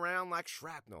around and around like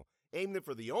shrapnel, aiming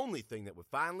for the only thing that would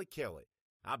finally kill it.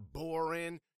 I bore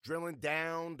in, drilling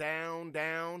down, down,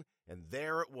 down, and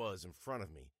there it was in front of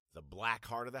me, the black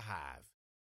heart of the hive.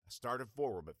 I started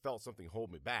forward but felt something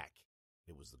hold me back.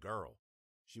 It was the girl.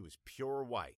 She was pure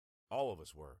white, all of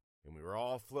us were, and we were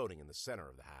all floating in the center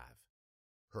of the hive.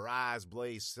 Her eyes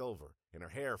blazed silver, and her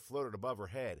hair floated above her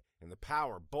head, and the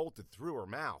power bolted through her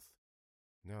mouth.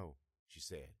 "No," she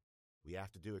said, "we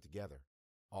have to do it together,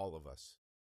 all of us."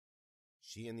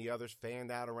 She and the others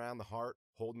fanned out around the heart,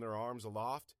 holding their arms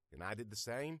aloft, and I did the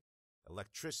same.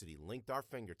 Electricity linked our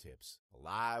fingertips, a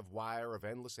live wire of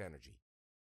endless energy.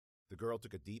 The girl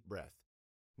took a deep breath.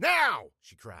 "Now!"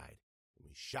 she cried, and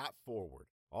we shot forward,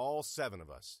 all 7 of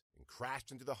us, and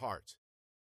crashed into the heart.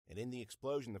 And in the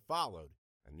explosion that followed,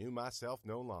 I knew myself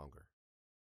no longer.